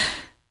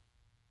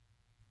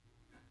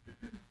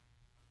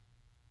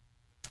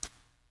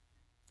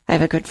 I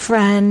have a good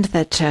friend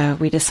that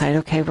we decide,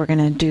 okay, we're going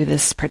to do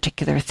this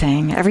particular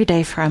thing every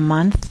day for a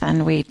month,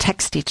 and we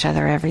text each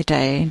other every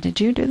day. Did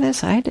you do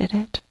this? I did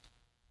it.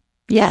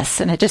 Yes,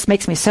 and it just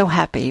makes me so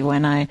happy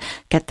when I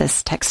get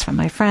this text from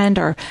my friend,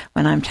 or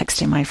when I'm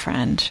texting my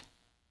friend,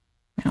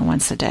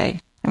 once a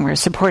day, and we're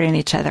supporting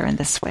each other in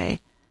this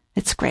way.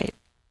 It's great.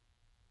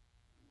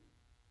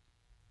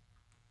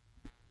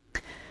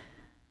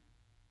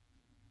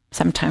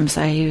 Sometimes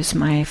I use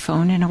my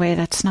phone in a way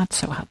that's not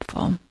so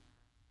helpful.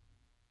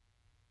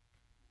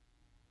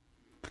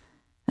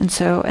 And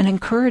so an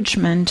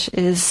encouragement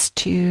is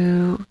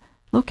to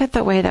look at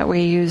the way that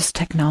we use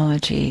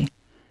technology.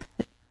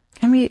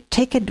 Can we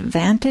take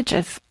advantage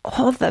of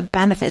all the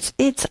benefits?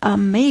 It's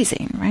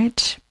amazing,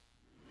 right?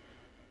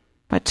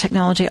 What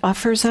technology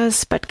offers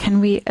us, but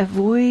can we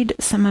avoid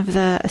some of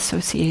the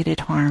associated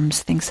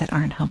harms, things that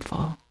aren't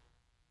helpful?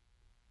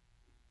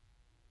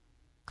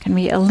 Can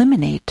we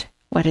eliminate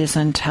what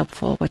isn't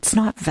helpful, what's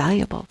not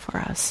valuable for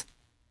us?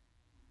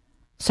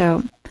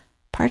 So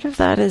part of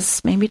that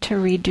is maybe to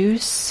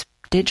reduce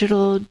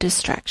digital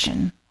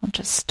distraction.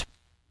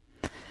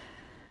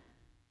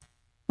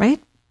 Right?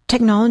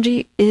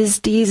 Technology is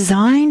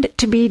designed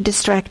to be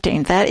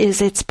distracting. That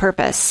is its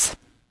purpose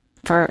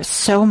for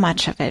so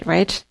much of it,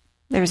 right?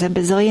 There's I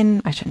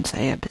shouldn't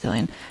say a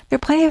bazillion. There are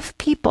plenty of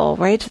people,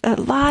 right? A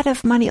lot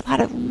of money, a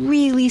lot of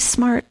really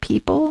smart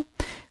people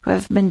who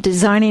have been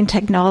designing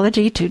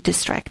technology to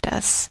distract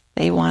us.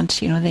 They want,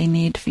 they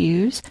need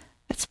views.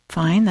 That's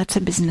fine. That's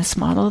a business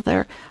model.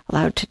 They're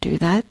allowed to do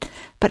that.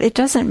 But it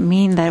doesn't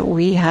mean that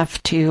we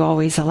have to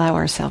always allow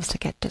ourselves to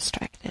get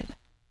distracted.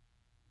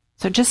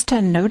 So just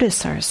to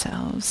notice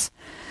ourselves.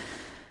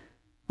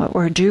 what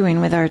we're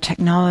doing with our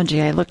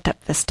technology. I looked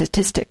up the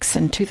statistics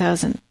in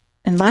 2000.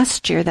 And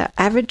last year, the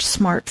average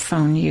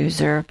smartphone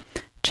user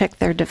checked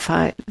their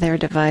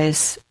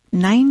device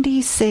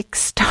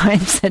 96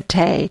 times a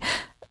day.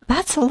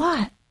 That's a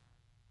lot.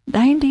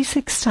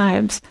 96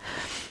 times.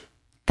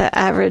 The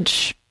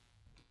average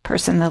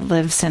person that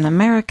lives in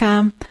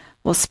America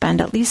will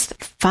spend at least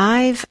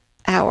 5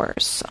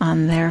 hours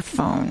on their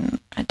phone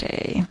a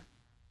day.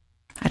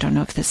 I don't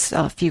know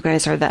if you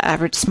guys are the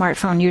average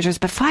smartphone users,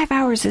 but 5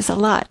 hours is a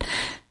lot.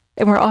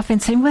 And we're often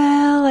saying,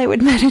 well, I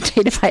would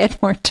meditate if I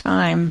had more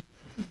time.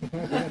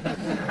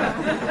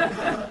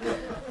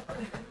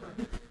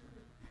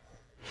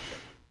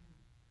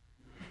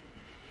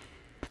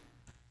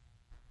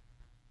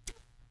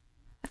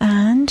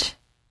 And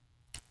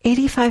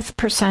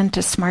 85%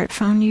 of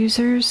smartphone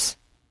users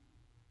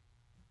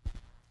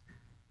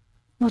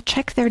will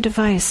check their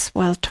device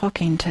while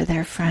talking to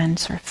their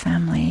friends or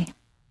family.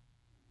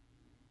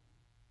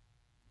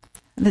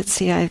 Let's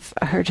see, I've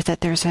heard that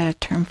there's a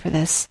term for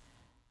this,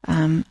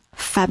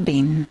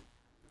 phabbing,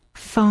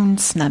 phone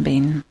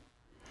snubbing.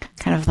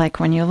 Kind of like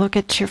when you look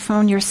at your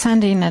phone, you're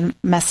sending a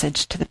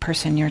message to the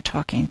person you're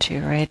talking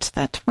to, right?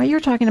 That what you're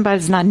talking about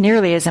is not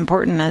nearly as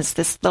important as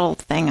this little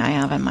thing I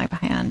have in my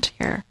hand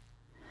here.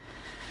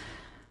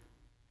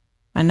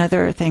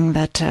 Another thing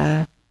that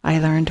I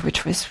learned,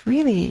 which was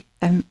really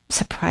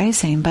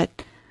surprising, but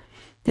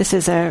this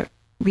is a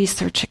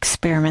research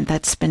experiment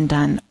that's been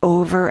done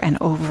over and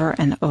over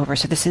and over.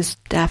 So this is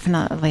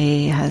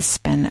definitely has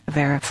been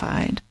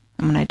verified.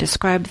 And when I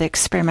describe the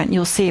experiment,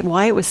 you'll see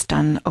why it was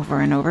done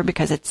over and over,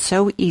 because it's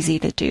so easy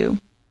to do.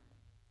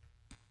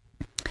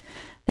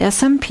 They asked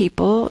some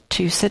people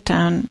to sit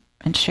down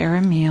and share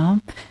a meal,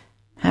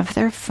 have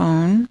their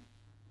phone,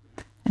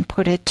 and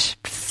put it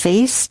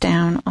face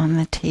down on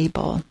the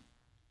table.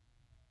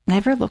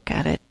 Never look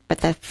at it, but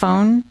the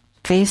phone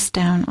face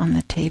down on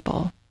the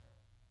table.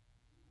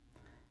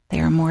 They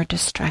are more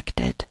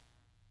distracted.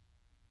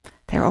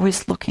 They're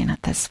always looking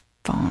at this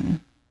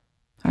phone.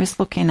 Always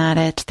looking at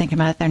it, thinking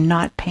about it. They're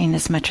not paying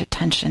as much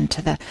attention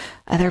to the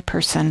other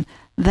person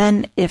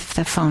than if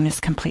the phone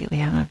is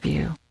completely out of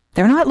view.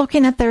 They're not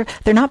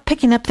they're not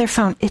picking up their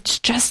phone. It's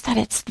just that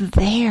it's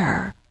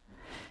there.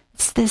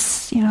 It's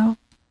this,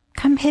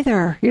 come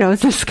hither.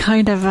 It's this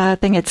kind of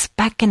thing. It's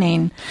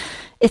beckoning.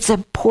 It's a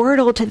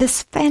portal to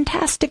this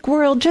fantastic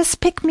world. Just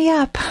pick me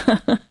up.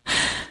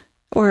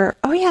 Or,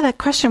 oh yeah, that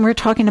question we're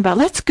talking about,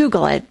 let's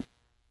Google it.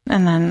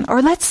 And then,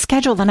 or let's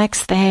schedule the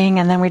next thing,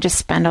 and then we just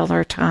spend all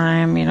our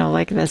time,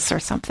 like this or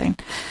something.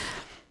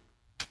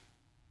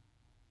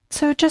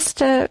 So just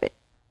an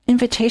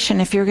invitation,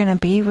 if you're going to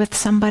be with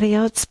somebody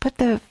else, put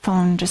the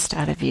phone just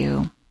out of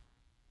view.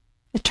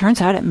 It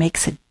turns out it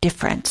makes a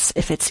difference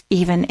if it's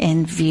even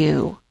in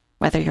view,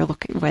 whether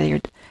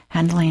you're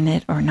handling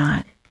it or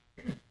not.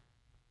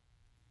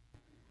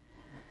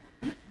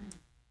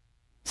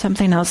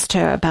 Something else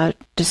about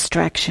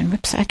distraction.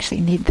 Whoops, I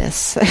actually need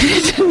this. I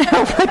need to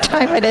know what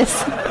time it is.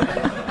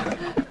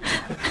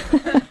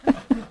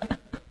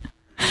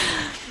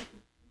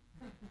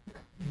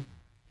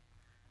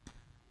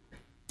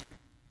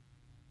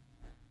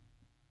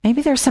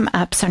 Maybe there's some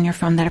apps on your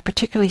phone that are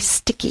particularly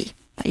sticky,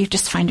 that you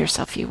just find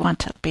yourself, you want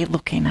to be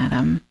looking at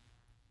them.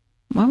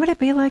 What would it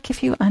be like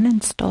if you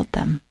uninstalled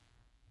them?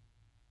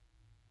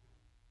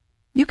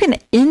 You can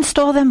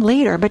install them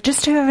later, but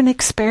just to have an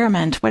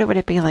experiment, what would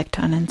it be like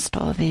to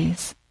uninstall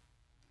these?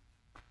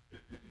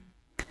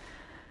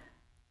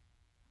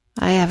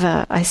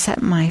 I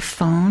set my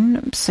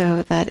phone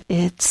so that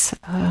it's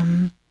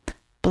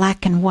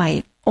black and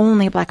white,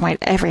 only black and white,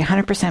 every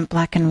 100%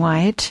 black and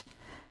white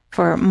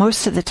for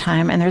most of the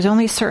time, and there's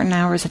only certain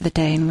hours of the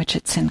day in which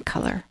it's in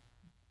color.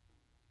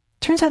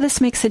 Turns out this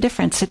makes a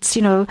difference. It's,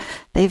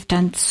 they've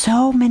done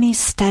so many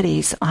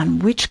studies on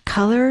which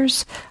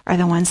colors are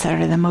the ones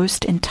that are the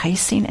most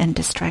enticing and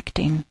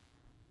distracting.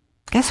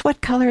 Guess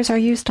what colors are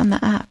used on the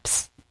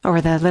apps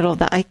or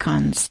the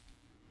icons?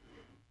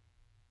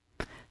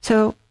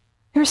 So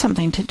here's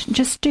something to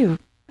just do.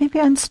 Maybe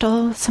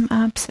uninstall some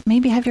apps.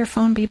 Maybe have your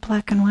phone be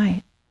black and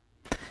white.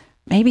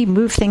 Maybe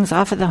move things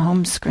off of the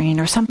home screen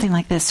or something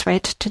like this,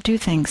 right? To do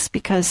things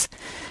because,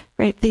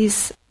 right,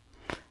 these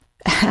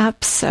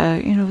apps,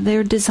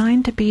 they're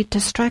designed to be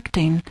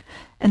distracting.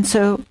 And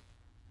so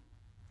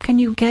can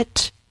you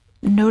get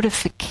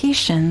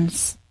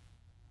notifications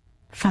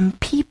from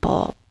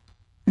people,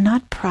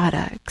 not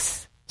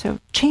products? So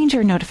change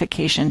your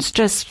notifications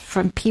just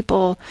from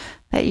people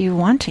that you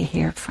want to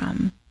hear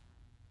from.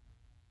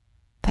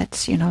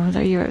 That's,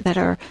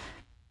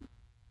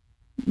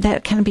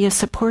 that can be a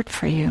support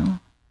for you.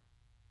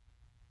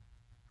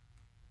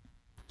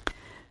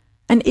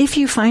 And if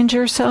you find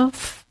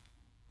yourself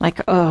like,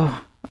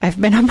 oh,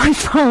 I've been on my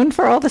phone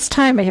for all this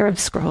time. I hear I'm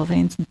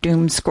scrolling,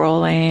 doom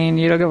scrolling,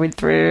 going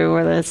through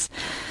or this.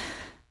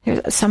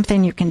 Here's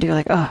something you can do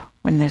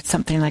when there's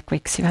something like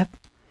wakes you up,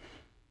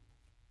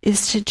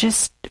 is to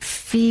just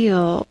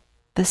feel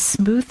the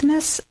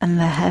smoothness and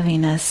the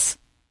heaviness.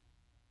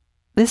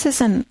 This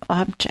is an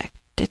object.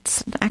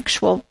 It's an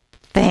actual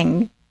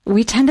thing.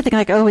 we tend to think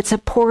like, oh, it's a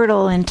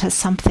portal into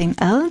something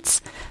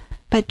else.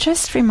 But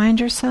just remind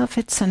yourself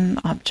it's an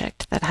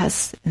object that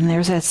has, and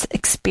there's this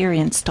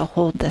experience to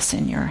hold this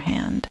in your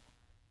hand.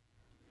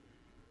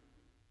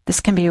 This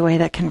can be a way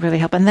that can really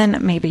help. And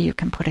then maybe you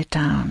can put it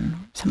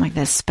down, something like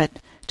this. But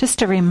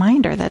just a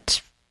reminder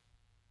that,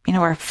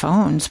 our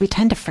phones, we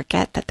tend to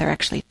forget that they're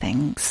actually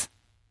things.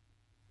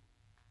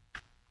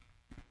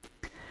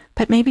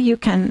 But maybe you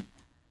can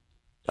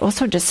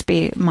also just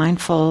be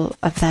mindful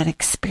of that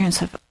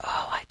experience of,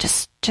 oh, I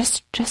just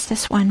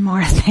this one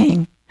more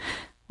thing.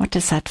 What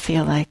does that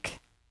feel like?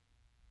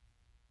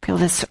 Feel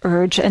this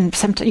urge. And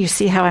sometimes you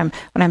see how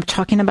when I'm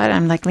talking about it,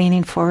 I'm like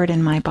leaning forward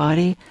in my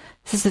body.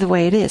 This is the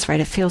way it is, right?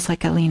 It feels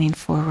like a leaning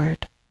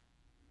forward.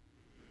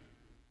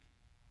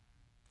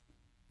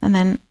 And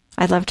then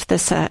I loved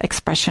this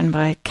expression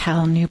by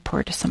Cal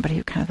Newport, somebody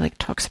who kind of like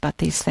talks about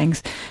these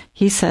things.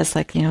 He says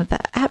like, the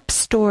App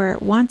Store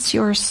wants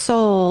your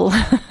soul.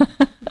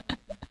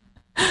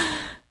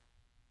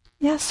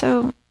 Yeah,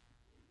 so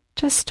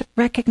just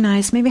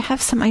recognize, maybe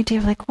have some idea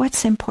of like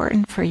what's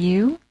important for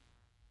you,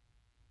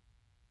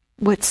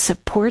 what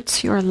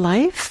supports your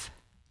life,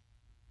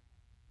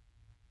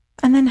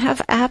 and then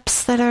have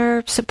apps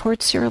that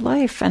supports your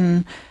life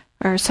and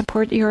or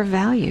support your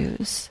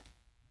values.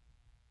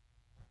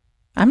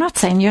 I'm not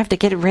saying you have to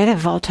get rid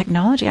of all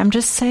technology. I'm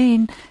just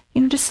saying,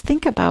 just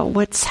think about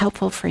what's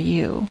helpful for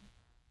you.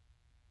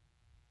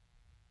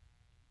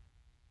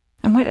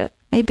 And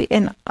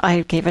and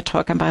I gave a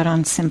talk about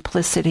on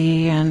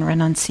simplicity and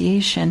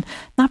renunciation,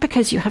 not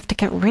because you have to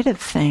get rid of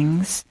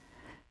things,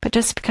 but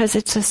just because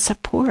it's a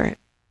support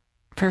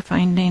for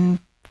finding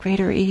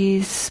greater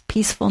ease,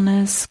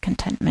 peacefulness,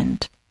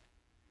 contentment,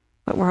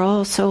 what we're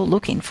all so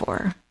looking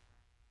for.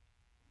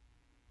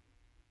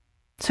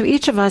 So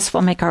each of us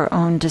will make our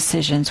own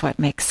decisions, what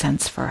makes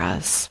sense for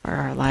us, for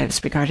our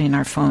lives regarding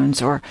our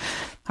phones or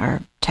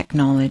our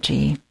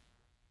technology.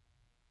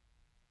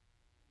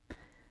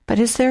 But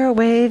is there a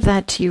way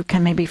that you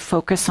can maybe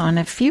focus on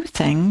a few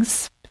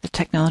things, the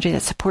technology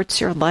that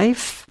supports your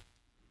life?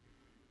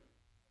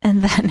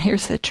 And then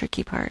here's the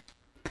tricky part.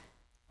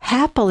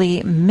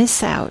 Happily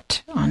miss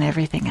out on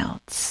everything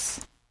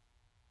else.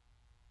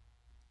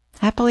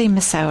 Happily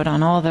miss out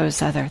on all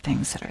those other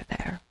things that are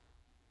there.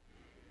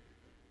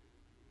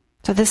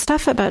 So the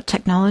stuff about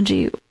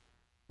technology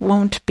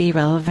won't be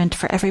relevant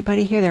for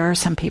everybody here. There are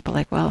some people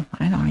like, well,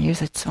 I don't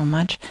use it so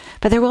much.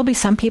 But there will be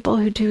some people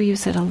who do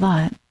use it a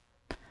lot.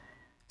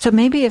 So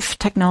maybe if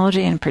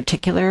technology in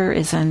particular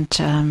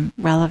isn't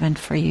relevant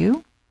for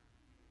you,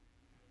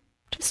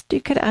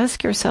 you could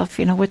ask yourself,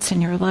 what's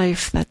in your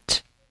life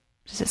that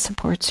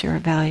supports your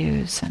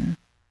values and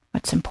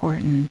what's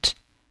important.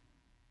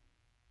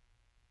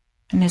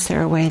 And is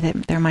there a way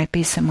that there might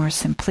be some more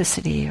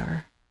simplicity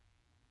or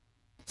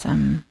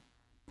some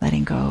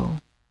letting go,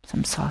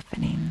 some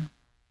softening?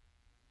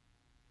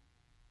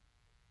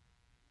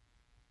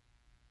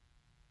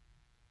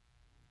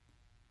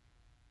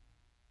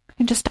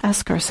 And just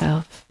ask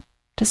ourselves,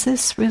 does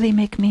this really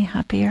make me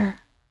happier?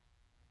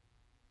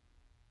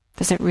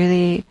 Does it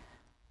really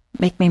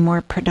make me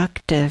more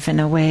productive in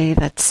a way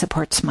that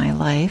supports my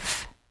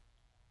life?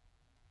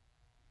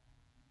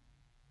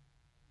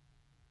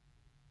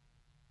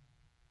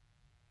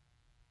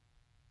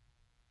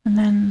 And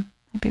then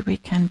maybe we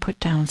can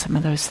put down some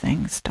of those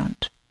things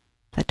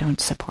that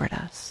don't support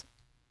us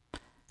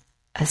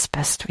as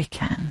best we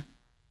can.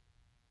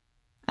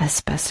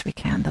 As best we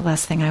can. The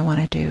last thing I want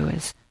to do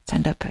is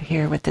end up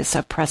here with this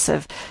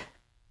oppressive,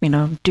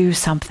 do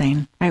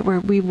something, right?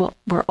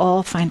 We're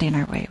all finding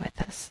our way with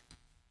this.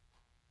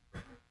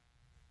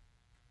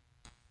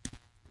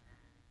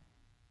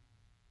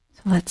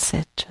 So let's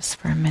sit just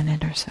for a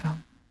minute or so.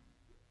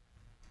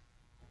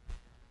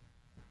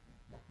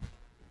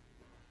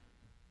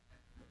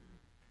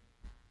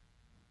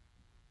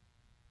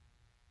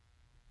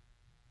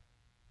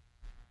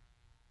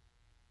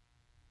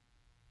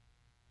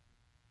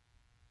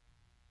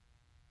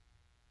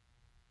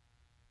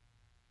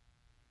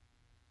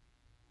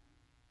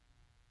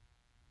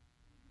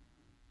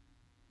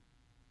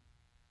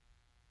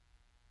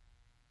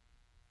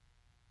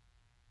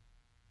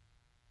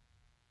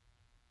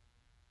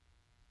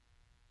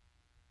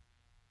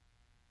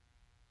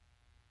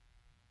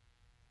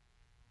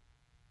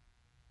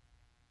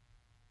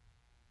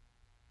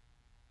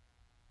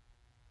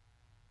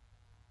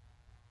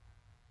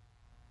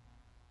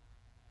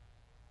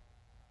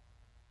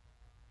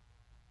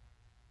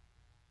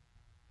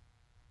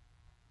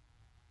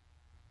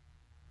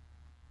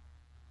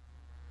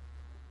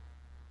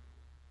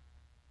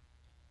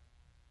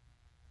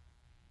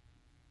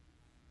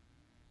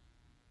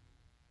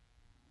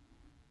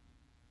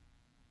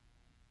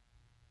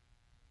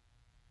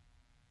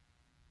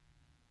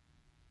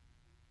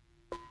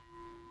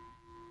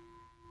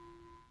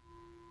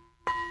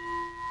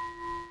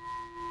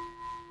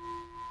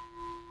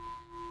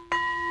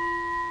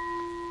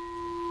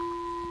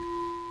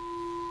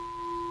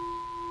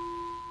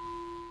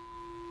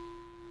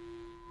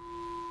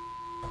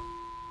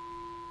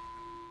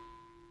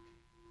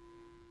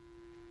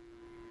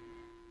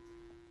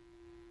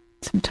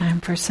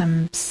 time for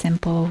some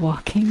simple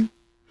walking.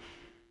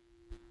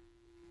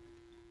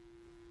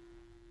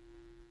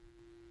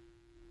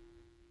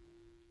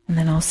 And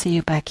then I'll see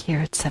you back here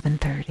at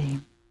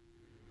 7:30.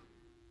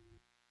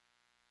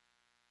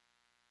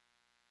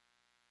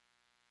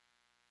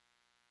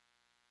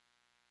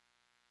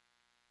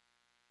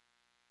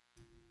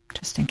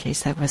 Just in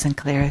case that wasn't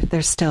clear,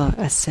 there's still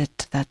a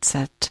sit that's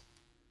at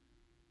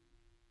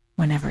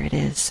whenever it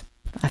is,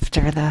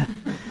 after the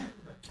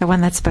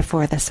one that's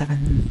before the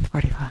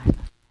 7:45.